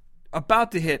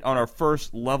about to hit on our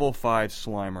first level 5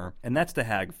 Slimer, and that's the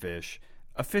hagfish,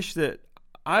 a fish that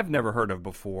I've never heard of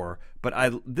before,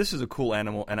 but this is a cool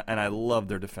animal, and I love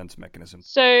their defense mechanism.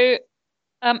 So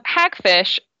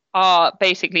hagfish are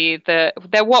basically they're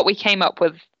what we came up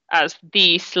with as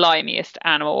the slimiest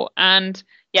animal, and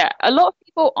yeah, a lot of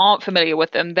people aren't familiar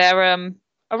with them. They're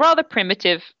a rather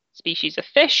primitive species of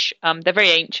fish. They're very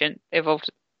ancient. They evolved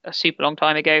a super long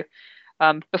time ago,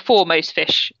 before most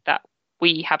fish that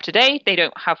we have today. They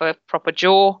don't have a proper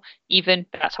jaw, even.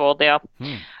 That's how old they are.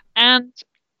 And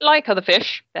like other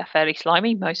fish, they're fairly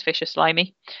slimy. Most fish are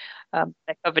slimy.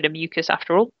 They're covered in mucus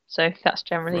after all, so that's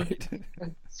generally a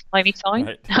slimy sign.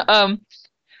 Right.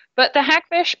 But the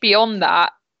hagfish, beyond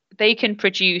that, they can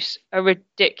produce a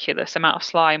ridiculous amount of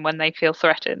slime when they feel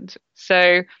threatened.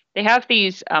 So they have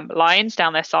these lines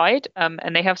down their side,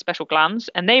 and they have special glands,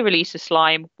 and they release a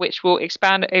slime which will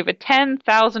expand over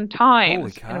 10,000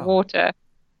 times in water.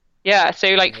 Yeah, so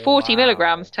like 40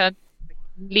 milligrams turn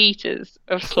liters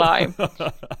of slime.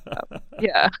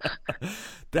 Yeah.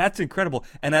 That's incredible.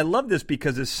 And I love this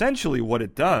because essentially what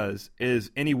it does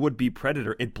is any would-be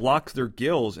predator, it blocks their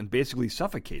gills and basically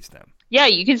suffocates them. Yeah,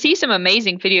 you can see some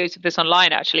amazing videos of this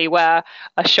online, actually, where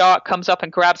a shark comes up and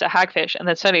grabs a hagfish, and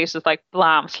then suddenly it's just like,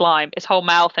 blam, slime. Its whole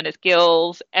mouth and its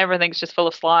gills, everything's just full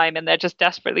of slime, and they're just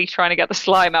desperately trying to get the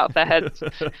slime out of their heads.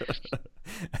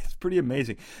 It's pretty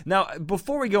amazing. Now,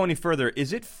 before we go any further,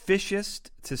 is it fishist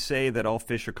to say that all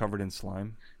fish are covered in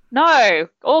slime? No,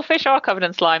 all fish are covered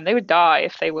in slime. They would die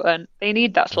if they weren't. They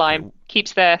need that slime. Okay.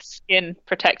 Keeps their skin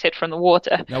protected from the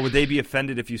water. Now, would they be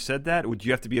offended if you said that? Would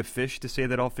you have to be a fish to say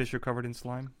that all fish are covered in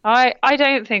slime? I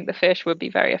don't think the fish would be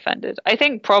very offended. I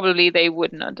think probably they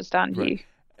wouldn't understand you.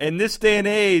 In this day and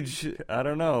age, I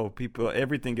don't know.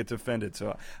 Everything gets offended.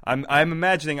 So I'm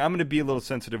imagining I'm going to be a little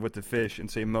sensitive with the fish and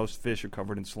say most fish are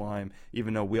covered in slime,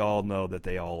 even though we all know that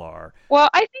they all are. Well,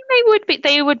 I think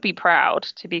they would be proud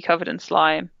to be covered in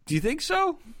slime. Do you think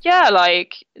so? Yeah,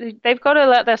 like they've got to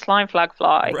let their slime flag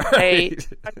fly. Right.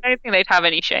 I don't think they'd have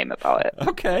any shame about it.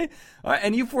 Okay.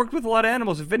 And you've worked with a lot of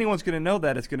animals. If anyone's going to know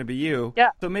that, it's going to be you.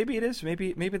 Yeah. So maybe it is.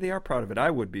 Maybe they are proud of it.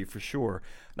 I would be for sure.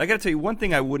 And I got to tell you, one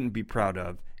thing I wouldn't be proud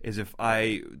of is if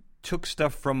I took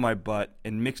stuff from my butt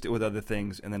and mixed it with other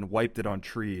things and then wiped it on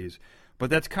trees. But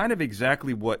that's kind of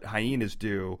exactly what hyenas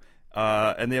do.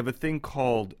 And they have a thing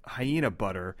called hyena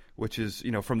butter, which is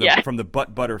from the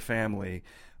butt butter family.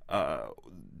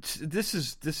 This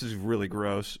is really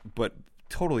gross, but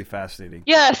totally fascinating.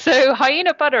 Yeah, so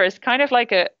hyena butter is kind of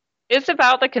like it's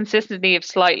about the consistency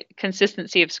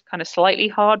of kind of slightly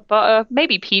hard butter,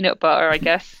 maybe peanut butter, I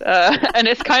guess. And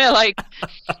it's kind of like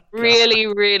really,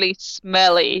 really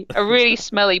smelly, a really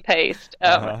smelly paste.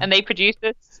 And they produce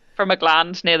this from a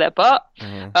gland near their butt.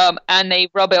 And they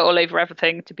rub it all over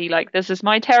everything to be like, this is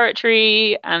my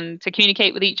territory, and to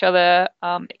communicate with each other.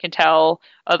 It can tell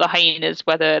other hyenas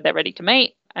whether they're ready to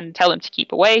mate and tell them to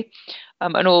keep away.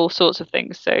 And all sorts of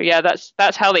things. So yeah,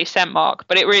 that's how they scent mark.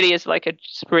 But it really is like a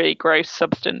just really gross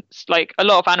substance. Like a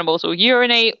lot of animals will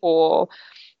urinate or,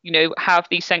 have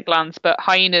these scent glands. But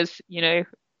hyenas,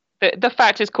 the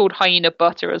fact it's called hyena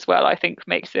butter as well, I think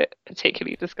makes it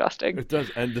particularly disgusting. It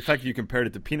does, and the fact that you compared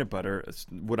it to peanut butter, it's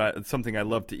something I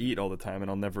love to eat all the time, and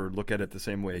I'll never look at it the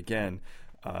same way again.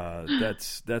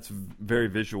 That's very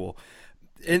visual.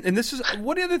 And this is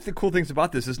one of the cool things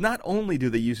about this is not only do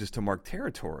they use this to mark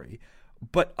territory,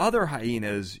 but other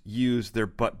hyenas use their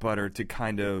butt butter to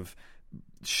kind of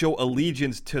show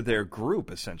allegiance to their group,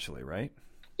 essentially, right?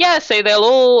 Yeah, so they'll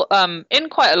all, in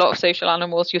quite a lot of social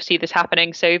animals, you'll see this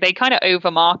happening. So they kind of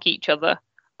overmark each other.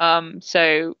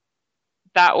 So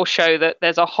that will show that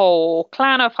there's a whole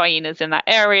clan of hyenas in that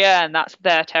area, and that's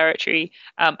their territory.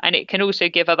 And it can also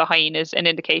give other hyenas an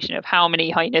indication of how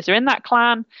many hyenas are in that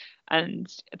clan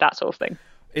and that sort of thing.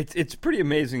 It's pretty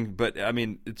amazing, but I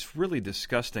mean, it's really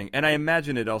disgusting. And I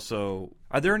imagine it also.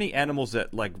 Are there any animals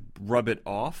that like rub it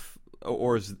off,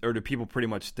 or do people pretty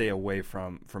much stay away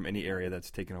from any area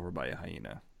that's taken over by a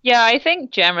hyena? Yeah, I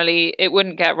think generally it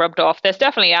wouldn't get rubbed off. There's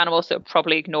definitely animals that would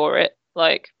probably ignore it,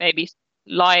 like maybe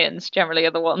lions generally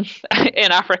are the ones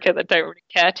in Africa that don't really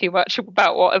care too much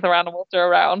about what other animals are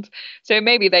around. So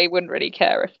maybe they wouldn't really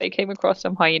care if they came across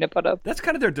some hyena butter. That's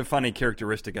kind of their defining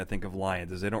characteristic, I think, of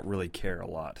lions, is they don't really care a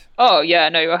lot. Oh, yeah,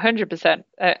 no, 100%.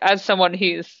 As someone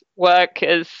whose work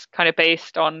is kind of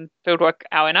based on fieldwork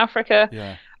out in Africa,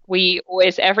 yeah.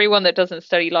 Everyone that doesn't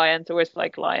study lions always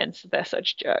like lions. They're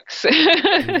such jerks.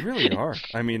 They really are.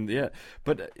 I mean, yeah.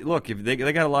 But look, if they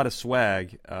got a lot of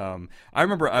swag. I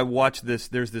remember I watched this.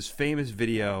 There's this famous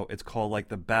video. It's called like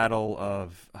the Battle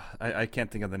of. I can't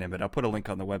think of the name of it. I'll put a link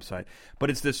on the website. But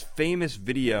it's this famous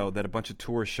video that a bunch of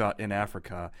tourists shot in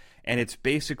Africa, and it's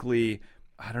basically.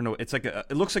 I don't know. It's like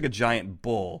it looks like a giant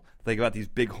bull. They got these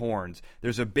big horns.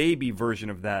 There's a baby version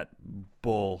of that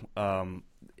bull.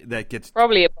 That gets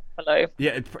probably a buffalo.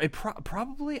 Yeah,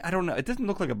 probably. I don't know. It doesn't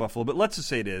look like a buffalo, but let's just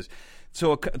say it is.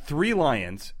 So 3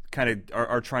 lions kind of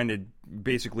are trying to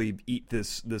basically eat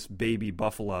this baby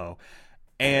buffalo,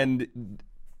 and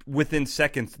within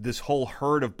seconds, this whole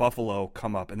herd of buffalo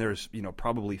come up, and there's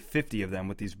probably 50 of them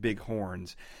with these big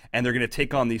horns, and they're going to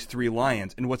take on these 3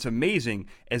 lions. And what's amazing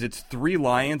is it's 3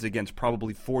 lions against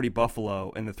probably 40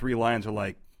 buffalo, and the 3 lions are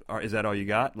like, is that all you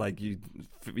got? Like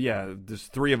there's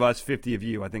 3 of us, 50 of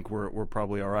you. I think we're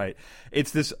probably all right.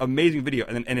 It's this amazing video,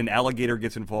 and an alligator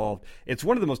gets involved. It's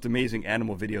one of the most amazing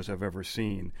animal videos I've ever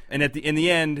seen. And in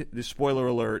the end, the spoiler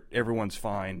alert, everyone's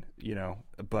fine,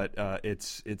 but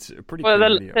it's a pretty cool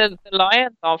video. The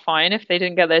lions are fine if they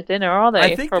didn't get their dinner, are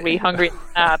they? Probably hungry and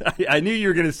sad. I knew you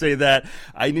were going to say that.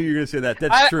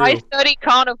 That's true. I study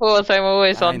carnivores. I'm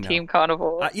always on team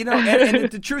carnivores.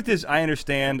 And the truth is, I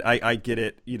understand. I get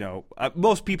it.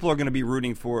 Most people are going to be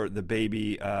rooting for the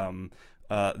baby,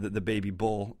 the baby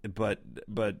bull, but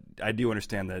I do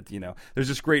understand that. There's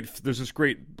this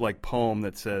great like poem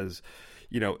that says,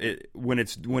 when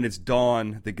it's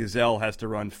dawn, the gazelle has to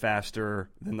run faster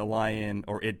than the lion,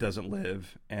 or it doesn't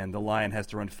live, and the lion has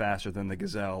to run faster than the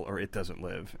gazelle, or it doesn't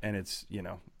live, and it's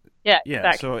yeah.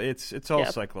 Exactly. So it's all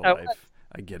cycle of life.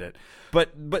 I get it,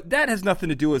 but that has nothing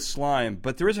to do with slime.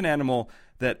 But there is an animal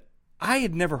that I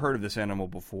had never heard of this animal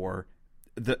before.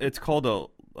 It's called a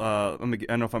I don't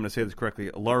know if I'm going to say this correctly.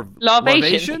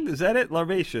 Larvation. Is that it?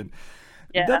 Larvation.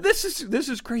 Yeah. This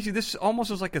is crazy. This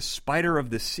almost is like a spider of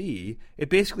the sea. It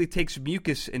basically takes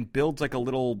mucus and builds like a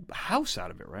little house out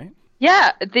of it, right?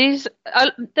 Yeah. There's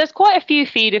quite a few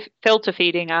filter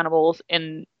feeding animals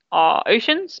in our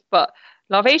oceans, but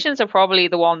larvaceans are probably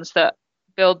the ones that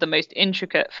build the most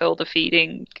intricate filter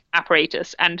feeding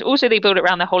apparatus, and also they build it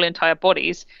around their whole entire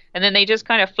bodies, and then they just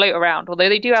kind of float around, although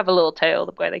they do have a little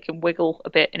tail where they can wiggle a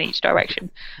bit in each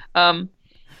direction. And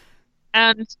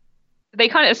they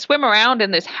kind of swim around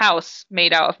in this house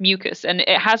made out of mucus, and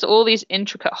it has all these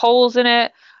intricate holes in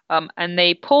it, and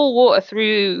they pull water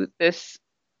through this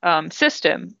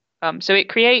system, so it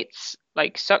creates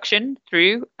like suction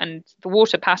through, and the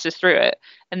water passes through it,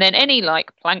 and then any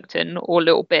like plankton or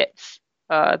little bits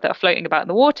that are floating about in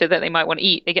the water that they might want to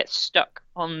eat, they get stuck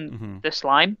on the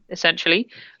slime, essentially.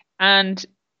 And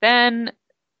then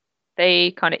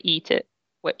they kind of eat it,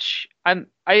 which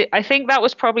I think that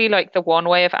was probably like the one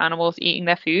way of animals eating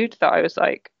their food that I was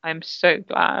like, I'm so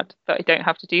glad that I don't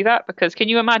have to do that. Because can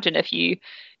you imagine if you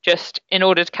just, in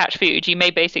order to catch food, you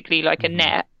made basically like a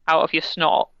net out of your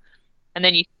snot, and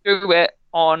then you threw it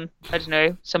on, I don't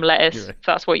know, some lettuce, if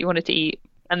that's what you wanted to eat.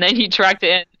 And then you dragged it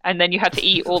in, and then you had to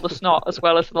eat all the snot as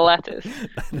well as the lettuce.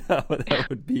 No, that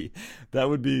would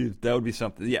be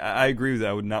something. Yeah, I agree with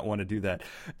that. I would not want to do that.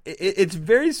 It's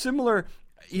very similar.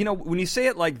 When you say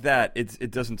it like that,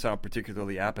 it doesn't sound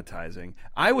particularly appetizing.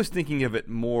 I was thinking of it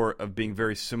more of being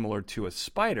very similar to a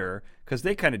spider, because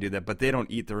they kind of do that, but they don't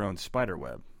eat their own spider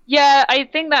web. Yeah, I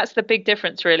think that's the big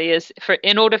difference really is for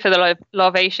in order for the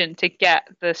larvation to get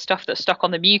the stuff that's stuck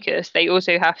on the mucus, they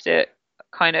also have to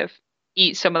kind of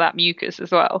eat some of that mucus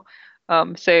as well.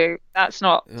 So that's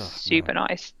not Ugh, no. super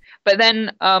nice. But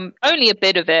then only a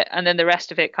bit of it, and then the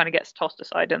rest of it kind of gets tossed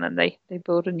aside, and then they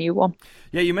build a new one.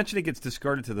 Yeah, you mentioned it gets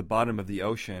discarded to the bottom of the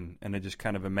ocean, and I just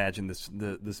kind of imagine this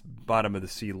bottom of the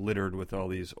sea littered with all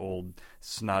these old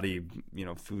snotty,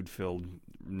 food filled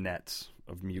nets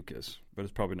of mucus. But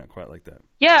it's probably not quite like that.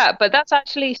 Yeah, but that's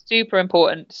actually super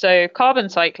important. So carbon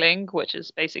cycling, which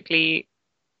is basically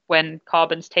when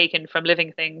carbon's taken from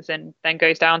living things and then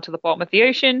goes down to the bottom of the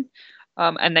ocean,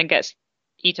 and then gets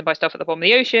eaten by stuff at the bottom of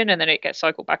the ocean, and then it gets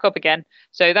cycled back up again.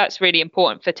 So that's really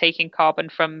important for taking carbon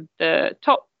from the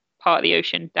top part of the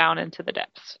ocean down into the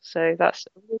depths. So that's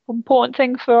an important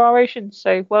thing for our oceans.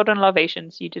 So well done,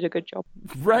 Larvaceans. You did a good job.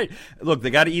 Right. Look,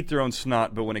 they got to eat their own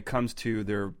snot, but when it comes to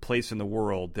their place in the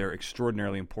world, they're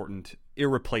extraordinarily important,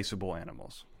 irreplaceable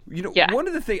animals. Yeah. One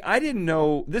of the things I didn't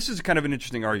know, this is kind of an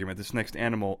interesting argument, this next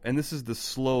animal, and this is the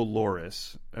slow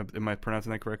loris. Am I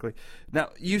pronouncing that correctly? Now,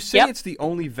 you say Yep. it's the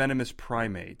only venomous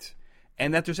primate,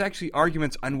 and that there's actually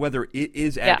arguments on whether it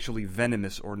is actually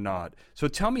venomous or not. So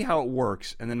tell me how it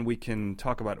works, and then we can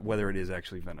talk about whether it is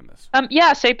actually venomous.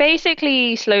 Yeah, so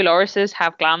basically slow lorises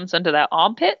have glands under their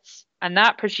armpits, and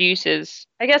that produces,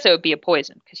 I guess it would be a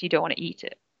poison because you don't want to eat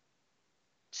it.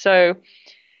 So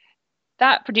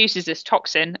that produces this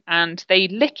toxin and they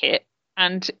lick it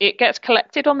and it gets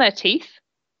collected on their teeth.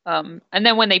 And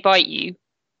then when they bite you,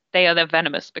 they are then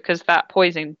venomous because that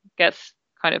poison gets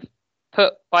kind of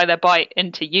put by their bite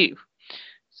into you.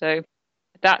 So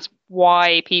that's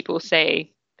why people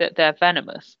say that they're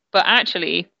venomous. But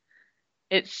actually,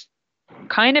 it's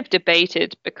kind of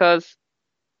debated because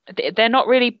they're not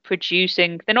really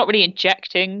they're not really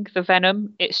injecting the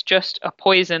venom. It's just a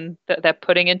poison that they're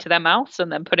putting into their mouths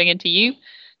and then putting into you.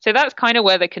 So that's kind of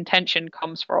where the contention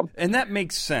comes from. And that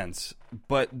makes sense,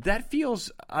 but that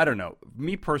feels, I don't know,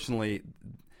 me personally,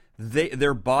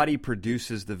 their body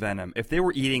produces the venom. If they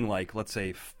were eating, like, let's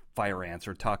say, fire ants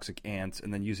or toxic ants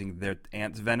and then using their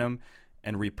ants' venom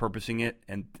and repurposing it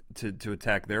and to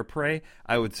attack their prey,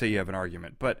 I would say you have an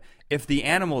argument. But if the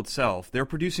animal itself, they're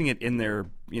producing it in their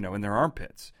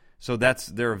armpits, so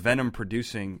they're a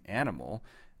venom-producing animal,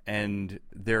 and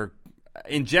they're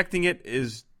injecting it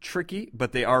is tricky,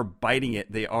 but they are biting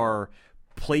it. They are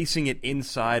placing it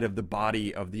inside of the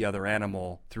body of the other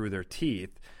animal through their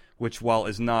teeth, which, while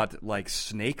is not like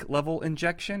snake-level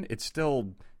injection, it's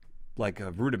still like a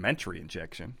rudimentary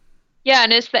injection. Yeah,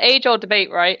 and it's the age-old debate,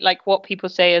 right? Like what people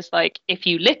say is like if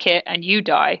you lick it and you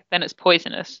die, then it's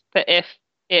poisonous. But if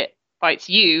it bites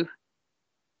you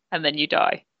and then you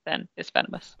die, then it's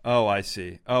venomous. Oh, I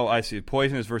see.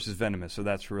 Poisonous versus venomous. So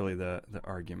that's really the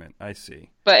argument. I see.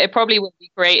 But it probably wouldn't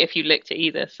be great if you licked it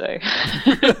either. So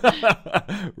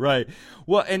Right.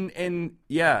 Well, and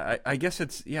yeah, I guess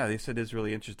this it is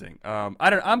really interesting.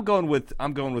 I'm going with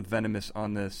venomous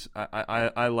on this.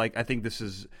 I think this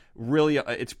is really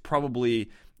it's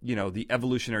probably the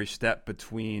evolutionary step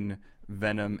between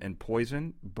venom and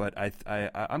poison, but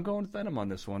I'm going with venom on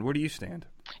this one. Where do you stand?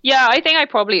 yeah, I think I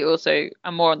probably also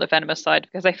am more on the venomous side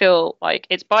because I feel like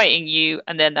it's biting you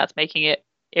and then that's making it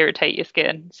irritate your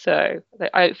skin. So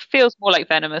it feels more like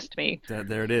venomous to me.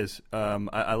 There it is.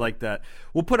 I like that.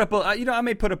 We'll put up I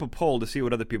may put up a poll to see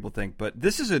what other people think, but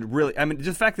this is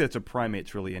the fact that it's a primate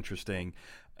is really interesting.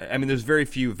 I mean, there's very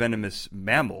few venomous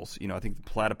mammals. I think the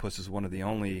platypus is one of the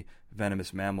only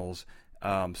venomous mammals.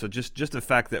 So just the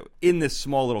fact that in this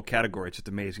small little category, it's just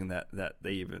amazing that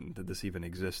this even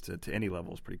exists to any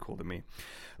level is pretty cool to me.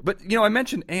 But I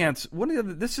mentioned ants.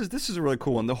 This is a really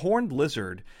cool one. The horned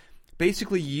lizard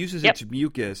basically uses its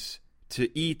mucus to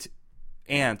eat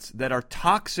ants that are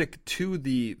toxic to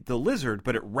the lizard,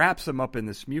 but it wraps them up in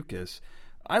this mucus.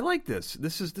 I like this.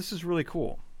 This is really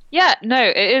cool. Yeah, no,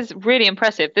 it is really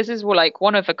impressive. This is like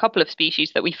one of a couple of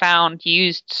species that we found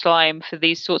used slime for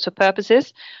these sorts of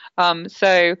purposes.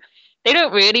 So they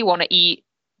don't really want to eat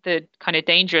the kind of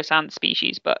dangerous ant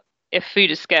species, but if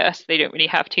food is scarce, they don't really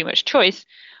have too much choice.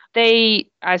 They,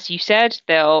 as you said,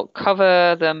 they'll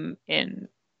cover them in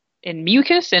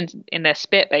mucus and in their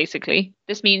spit, basically.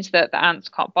 This means that the ants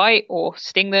can't bite or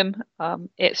sting them.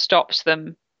 It stops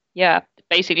them,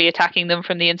 basically attacking them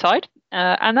from the inside.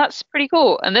 And that's pretty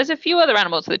cool. And there's a few other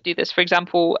animals that do this. For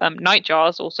example,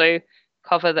 nightjars also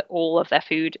cover all of their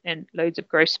food in loads of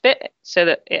gross spit so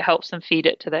that it helps them feed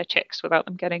it to their chicks without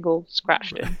them getting all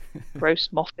scratched and gross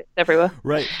moth bits everywhere.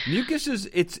 Right. Mucus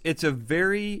it's a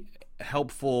very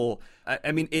helpful.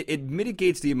 I mean, it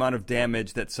mitigates the amount of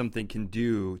damage that something can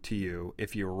do to you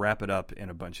if you wrap it up in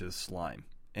a bunch of slime.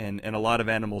 And a lot of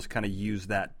animals kind of use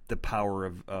the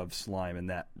power of slime in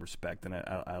that respect, and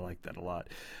I like that a lot.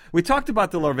 We talked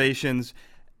about the larvaceans,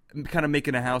 kind of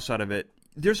making a house out of it.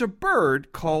 There's a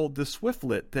bird called the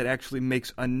swiftlet that actually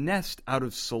makes a nest out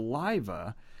of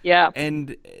saliva. Yeah.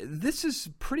 And this is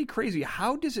pretty crazy.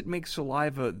 How does it make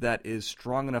saliva that is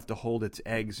strong enough to hold its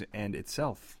eggs and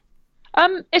itself?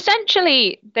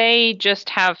 Essentially, they just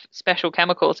have special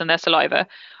chemicals in their saliva.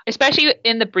 Especially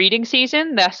in the breeding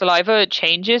season, their saliva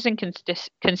changes in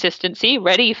consistency,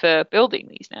 ready for building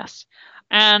these nests.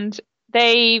 And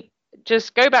they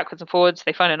just go backwards and forwards.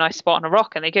 They find a nice spot on a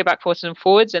rock and they go backwards and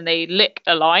forwards and they lick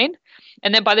a line.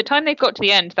 And then by the time they've got to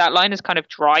the end, that line is kind of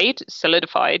dried,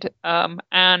 solidified,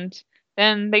 and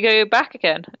then they go back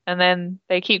again, and then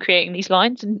they keep creating these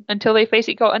lines until they've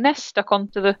basically got a nest stuck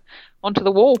onto the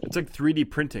wall. It's like 3D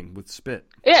printing with spit.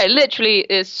 Yeah, it literally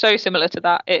is so similar to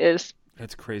that. It is.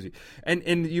 That's crazy.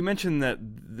 And you mentioned that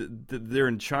they're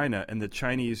in China, and the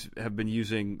Chinese have been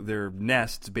using their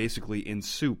nests basically in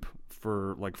soup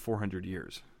for like 400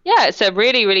 years. Yeah, it's a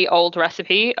really, really old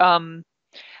recipe.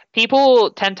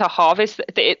 People tend to harvest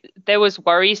it. There was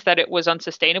worries that it was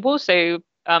unsustainable, so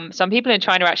some people in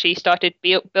China actually started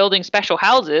building special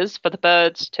houses for the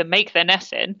birds to make their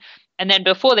nests in, and then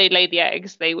before they laid the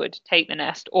eggs, they would take the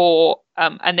nest,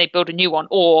 and they build a new one,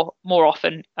 or more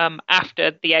often,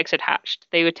 after the eggs had hatched,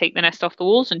 they would take the nest off the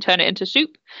walls and turn it into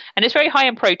soup, and it's very high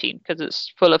in protein because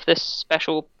it's full of this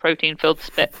special protein-filled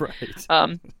spit.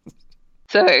 Right.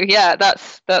 So yeah,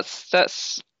 that's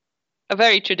a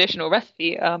very traditional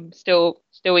recipe, still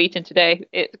eaten today.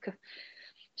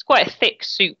 It's quite a thick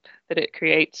soup that it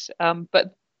creates,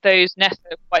 but those nests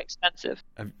are quite expensive.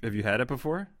 Have you had it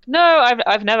before? No,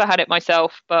 I've never had it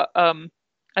myself, but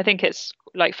I think it's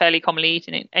like fairly commonly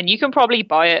eaten, and you can probably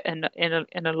buy it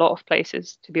in a lot of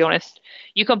places. To be honest,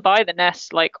 you can buy the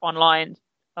nests like online,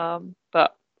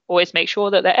 but always make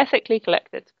sure that they're ethically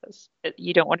collected, because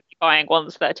you don't want to be buying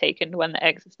ones that are taken when the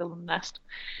eggs are still in the nest.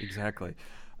 Exactly.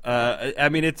 I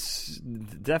mean, it's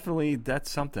definitely,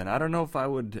 that's something. I don't know if I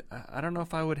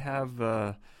would have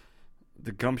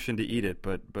the gumption to eat it,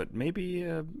 but maybe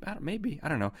I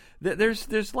don't know.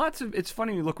 There's lots of. It's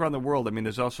funny when you look around the world. I mean,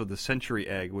 there's also the century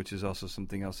egg, which is also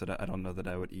something else that I don't know that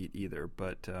I would eat either.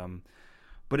 But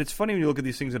it's funny when you look at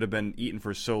these things that have been eaten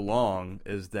for so long,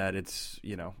 is that it's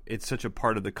such a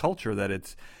part of the culture that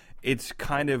it's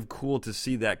kind of cool to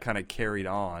see that kind of carried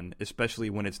on,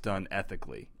 especially when it's done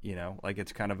ethically, like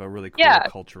it's kind of a really cool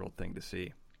cultural thing to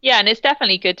see. Yeah, and it's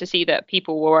definitely good to see that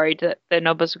people were worried that the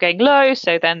numbers were getting low,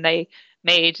 so then they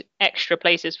made extra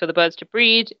places for the birds to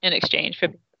breed in exchange for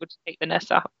people to take the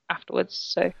nests out afterwards.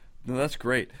 So no, that's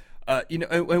great.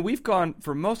 And we've gone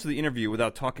for most of the interview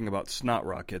without talking about snot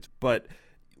rockets, but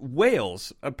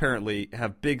whales apparently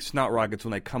have big snot rockets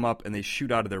when they come up and they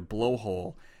shoot out of their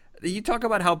blowhole. You talk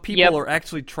about how people are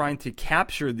actually trying to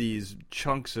capture these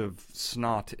chunks of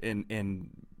snot and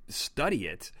study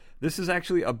it. This is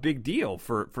actually a big deal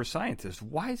for scientists.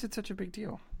 Why is it such a big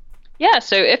deal? Yeah,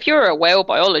 so if you're a whale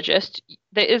biologist,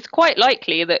 it's quite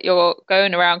likely that you're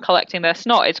going around collecting their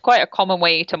snot. It's quite a common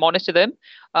way to monitor them.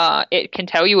 It can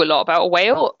tell you a lot about a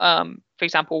whale. For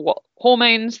example, what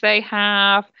hormones they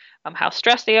have, how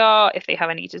stressed they are, if they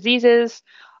have any diseases.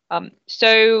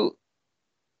 So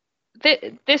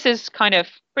this is kind of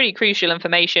pretty crucial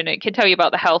information. It can tell you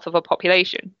about the health of a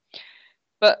population.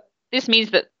 But this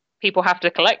means that people have to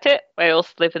collect it.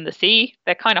 Whales live in the sea.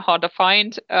 They're kind of hard to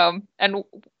find. And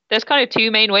there's kind of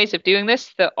two main ways of doing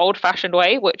this. The old-fashioned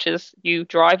way, which is you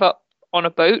drive up on a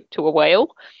boat to a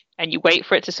whale and you wait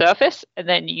for it to surface, and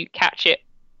then you catch it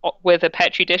with a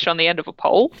petri dish on the end of a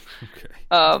pole. Okay.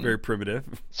 It's very primitive.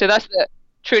 So that's the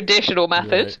traditional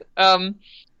method. Right.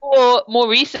 Or more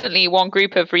recently, one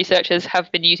group of researchers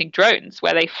have been using drones,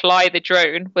 where they fly the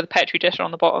drone with a petri dish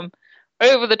on the bottom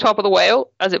over the top of the whale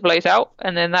as it blows out,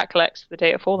 and then that collects the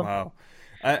data for them. Wow.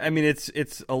 I mean,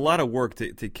 it's a lot of work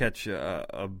to catch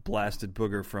a blasted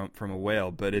booger from a whale,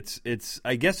 but it's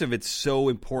I guess if it's so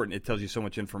important, it tells you so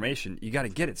much information, you got to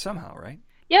get it somehow, right?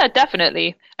 Yeah,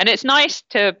 definitely. And it's nice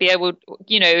to be able,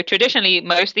 traditionally,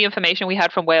 most of the information we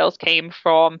had from whales came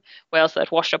from whales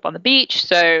that washed up on the beach.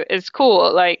 So it's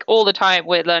cool. Like, all the time,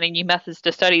 we're learning new methods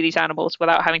to study these animals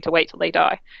without having to wait till they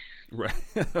die. Right.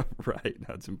 Right.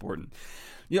 That's important.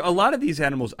 A lot of these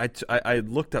animals I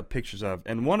looked up pictures of,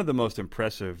 and one of the most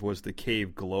impressive was the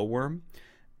cave glowworm.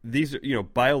 These are,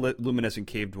 bioluminescent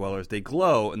cave dwellers. They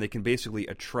glow, and they can basically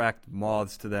attract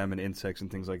moths to them and insects and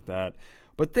things like that.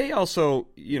 But they also,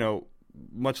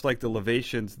 much like the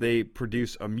lavations, they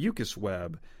produce a mucus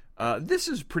web. This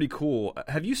is pretty cool.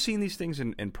 Have you seen these things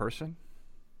in person?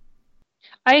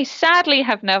 I sadly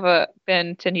have never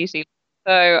been to New Zealand.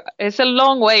 So it's a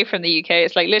long way from the UK.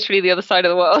 It's like literally the other side of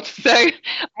the world. So I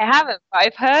haven't, but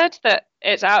I've heard that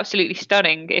it's absolutely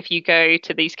stunning if you go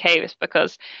to these caves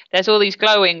because there's all these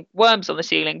glowing worms on the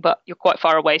ceiling, but you're quite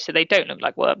far away, so they don't look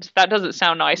like worms. That doesn't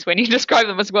sound nice when you describe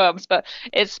them as worms, but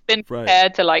it's been Right.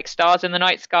 compared to like stars in the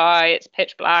night sky. It's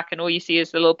pitch black, and all you see is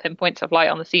the little pinpoints of light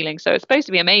on the ceiling. So it's supposed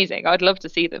to be amazing. I'd love to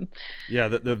see them. Yeah,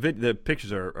 the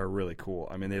pictures are really cool.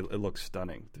 I mean, it looks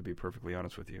stunning, to be perfectly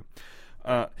honest with you.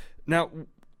 Now,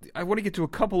 I want to get to a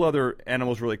couple other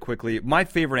animals really quickly. My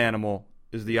favorite animal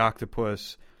is the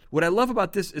octopus. What I love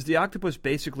about this is the octopus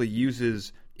basically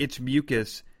uses its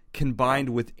mucus combined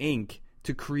with ink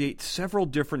to create several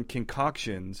different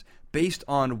concoctions based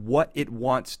on what it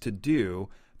wants to do.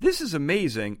 This is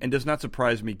amazing and does not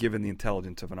surprise me given the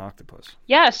intelligence of an octopus.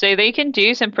 Yeah, so they can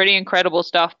do some pretty incredible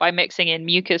stuff by mixing in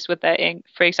mucus with their ink.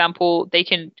 For example, they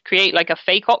can create like a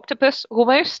fake octopus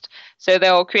almost. So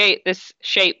they'll create this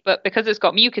shape, but because it's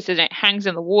got mucus in it, it hangs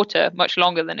in the water much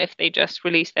longer than if they just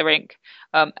release their ink.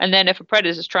 And then if a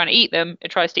predator is trying to eat them, it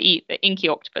tries to eat the inky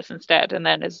octopus instead, and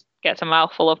then gets a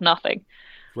mouthful of nothing.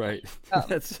 Right.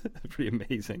 That's pretty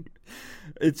amazing.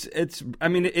 It's I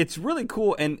mean it's really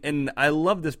cool and I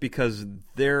love this because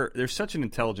they're such an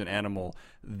intelligent animal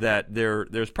that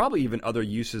there's probably even other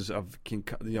uses of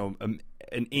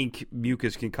an ink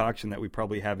mucus concoction that we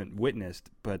probably haven't witnessed,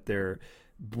 but they're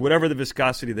whatever the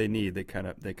viscosity they need, they kind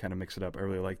of mix it up. I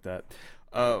really like that.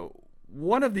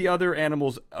 One of the other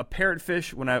animals, a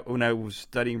parrotfish. When I was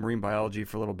studying marine biology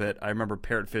for a little bit, I remember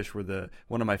parrotfish were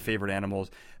one of my favorite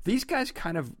animals. These guys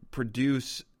kind of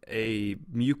produce a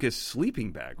mucus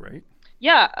sleeping bag, right?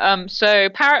 Yeah, so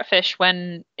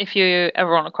parrotfish, if you're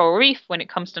ever on a coral reef, when it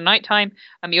comes to nighttime,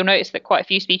 you'll notice that quite a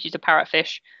few species of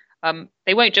parrotfish,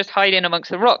 they won't just hide in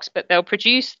amongst the rocks, but they'll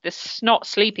produce this snot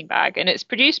sleeping bag, and it's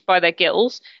produced by their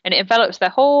gills, and it envelops their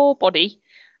whole body.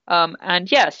 And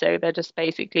yeah, so they're just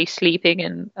basically sleeping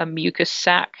in a mucus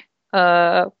sac,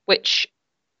 which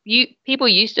people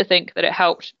used to think that it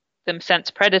helped them sense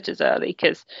predators early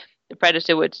because the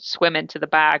predator would swim into the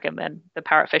bag and then the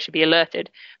parrotfish would be alerted.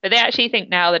 But they actually think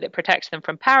now that it protects them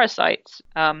from parasites.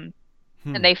 And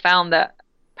they found that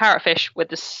parrotfish with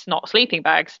the snot sleeping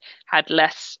bags had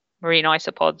less marine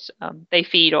isopods. They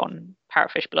feed on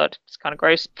parrotfish blood. It's kind of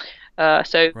gross.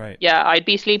 Right. Yeah, I'd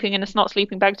be sleeping in a snot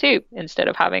sleeping bag too instead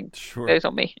of having those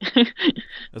on me.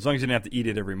 As long as you didn't have to eat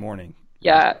it every morning.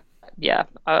 Yeah,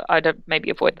 I'd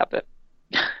maybe avoid that bit.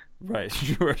 Right,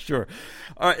 sure.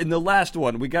 All right, and the last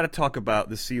one, we got to talk about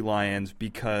the sea lions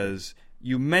because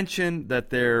you mentioned that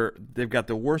they've got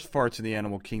the worst farts in the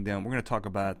animal kingdom. We're going to talk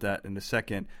about that in a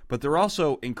second, but they're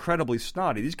also incredibly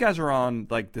snotty. These guys are on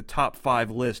like the top 5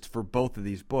 list for both of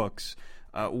these books.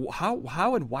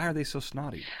 How and why are they so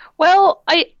snotty? Well,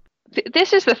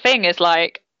 this is the thing is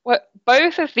like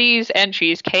both of these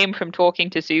entries came from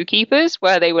talking to zookeepers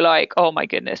where they were like, oh my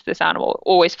goodness, this animal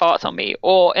always farts on me,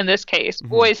 or in this case,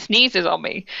 always sneezes on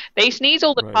me. They sneeze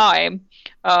all the time,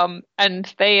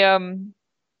 and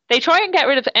they try and get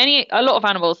rid of a lot of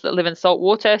animals that live in salt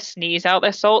water sneeze out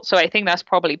their salt, so I think that's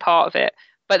probably part of it.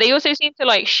 But they also seem to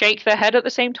like shake their head at the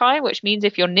same time, which means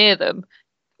if you're near them,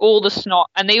 all the snot,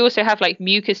 and they also have like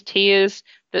mucus tears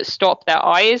that stop their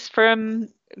eyes from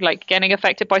like getting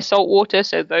affected by salt water,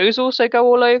 so those also go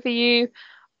all over you.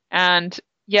 And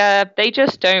yeah, they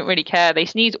just don't really care. They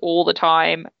sneeze all the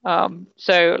time.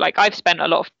 So like I've spent a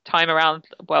lot of time around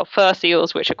fur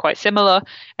seals, which are quite similar,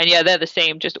 and yeah, they're the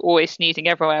same, just always sneezing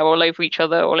everywhere, all over each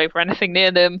other, all over anything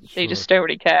near them. They just don't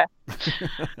really care.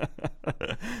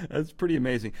 That's pretty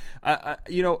amazing.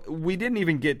 We didn't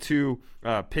even get to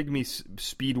pygmy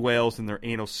speed whales and their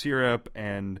anal syrup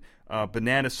and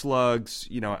banana slugs.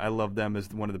 I love them as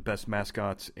one of the best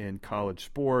mascots in college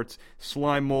sports.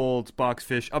 Slime molds,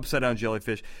 boxfish, upside down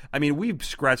jellyfish. I mean, we've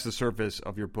scratched the surface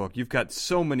of your book. You've got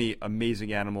so many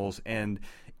amazing animals, and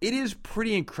it is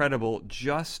pretty incredible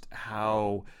just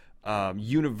how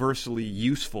universally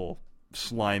useful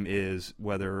slime is,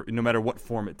 no matter what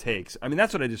form it takes. I mean,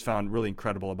 that's what I just found really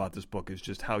incredible about this book, is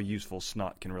just how useful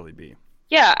snot can really be.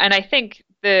 Yeah, and I think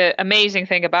the amazing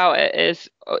thing about it is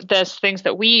there's things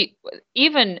that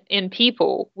even in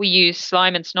people, we use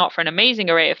slime and snot for an amazing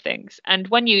array of things. And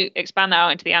when you expand that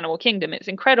out into the animal kingdom, it's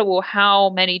incredible how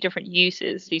many different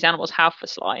uses these animals have for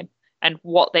slime and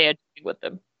what they are doing with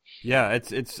them. Yeah,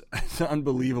 it's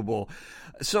unbelievable.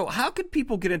 So how can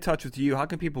people get in touch with you? How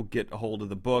can people get a hold of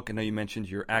the book? I know you mentioned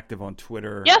you're active on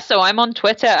Twitter. Yeah, so I'm on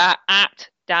Twitter at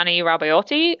Danny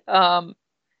Rabiotti.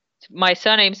 My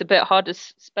surname's a bit hard to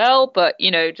spell, but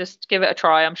just give it a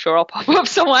try. I'm sure I'll pop up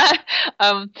somewhere.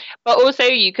 But also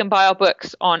you can buy our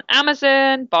books on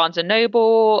Amazon, Barnes and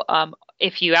Noble.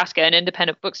 if you ask at an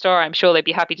independent bookstore, I'm sure they'd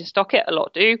be happy to stock it. A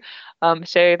lot do.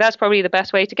 So that's probably the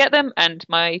best way to get them. And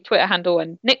my Twitter handle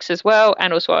and Nick's as well,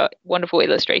 and also our wonderful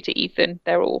illustrator Ethan.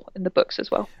 They're all in the books as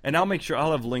well. And I'll make sure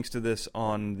I'll have links to this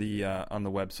on the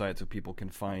website so people can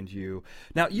find you.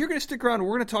 Now you're going to stick around.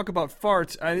 We're going to talk about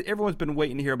farts. Everyone's been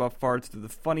waiting to hear about farts. They're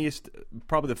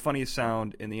probably the funniest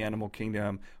sound in the animal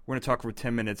kingdom. We're going to talk for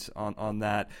 10 minutes on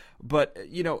that. But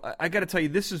I got to tell you,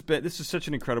 this is such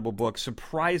an incredible book,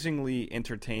 surprisingly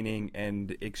entertaining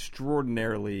and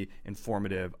extraordinarily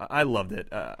informative. I loved it.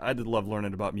 I did love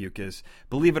learning about mucus.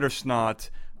 Believe it or not,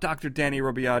 Dr. Danny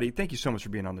Robbiati, thank you so much for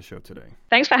being on the show today.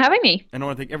 Thanks for having me. And I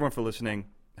want to thank everyone for listening.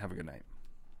 Have a good night.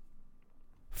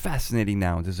 Fascinating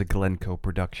Nouns is a Glencoe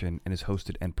production and is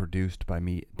hosted and produced by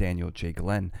me, Daniel J.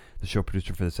 Glenn. The show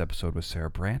producer for this episode was Sarah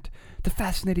Brandt. The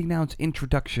Fascinating Nouns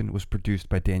introduction was produced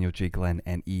by Daniel J. Glenn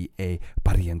and E.A.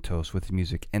 Barrientos with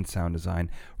music and sound design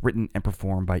written and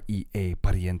performed by E.A.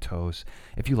 Barrientos.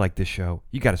 If you like this show,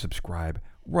 you got to subscribe.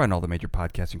 We're on all the major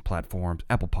podcasting platforms,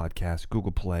 Apple Podcasts,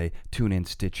 Google Play, TuneIn,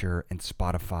 Stitcher, and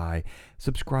Spotify.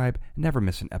 Subscribe, never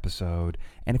miss an episode.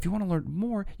 And if you want to learn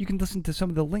more, you can listen to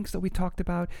some of the links that we talked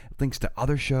about, links to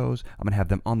other shows. I'm going to have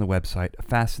them on the website,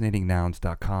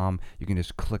 fascinatingnouns.com. You can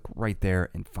just click right there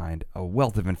and find a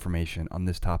wealth of information on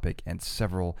this topic and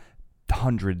several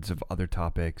hundreds of other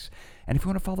topics. And if you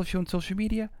want to follow the show on social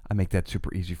media, I make that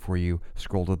super easy for you.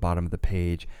 Scroll to the bottom of the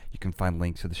page. You can find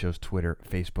links to the show's Twitter,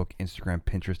 Facebook, Instagram,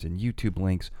 Pinterest, and YouTube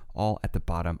links, all at the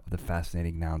bottom of the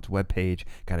Fascinating Nouns webpage.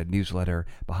 Got a newsletter,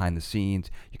 behind the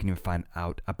scenes. You can even find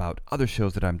out about other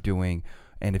shows that I'm doing.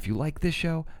 And if you like this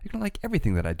show, you're going to like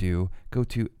everything that I do. Go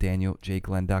to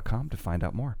danieljglenn.com to find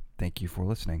out more. Thank you for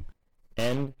listening.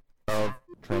 End of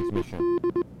transmission.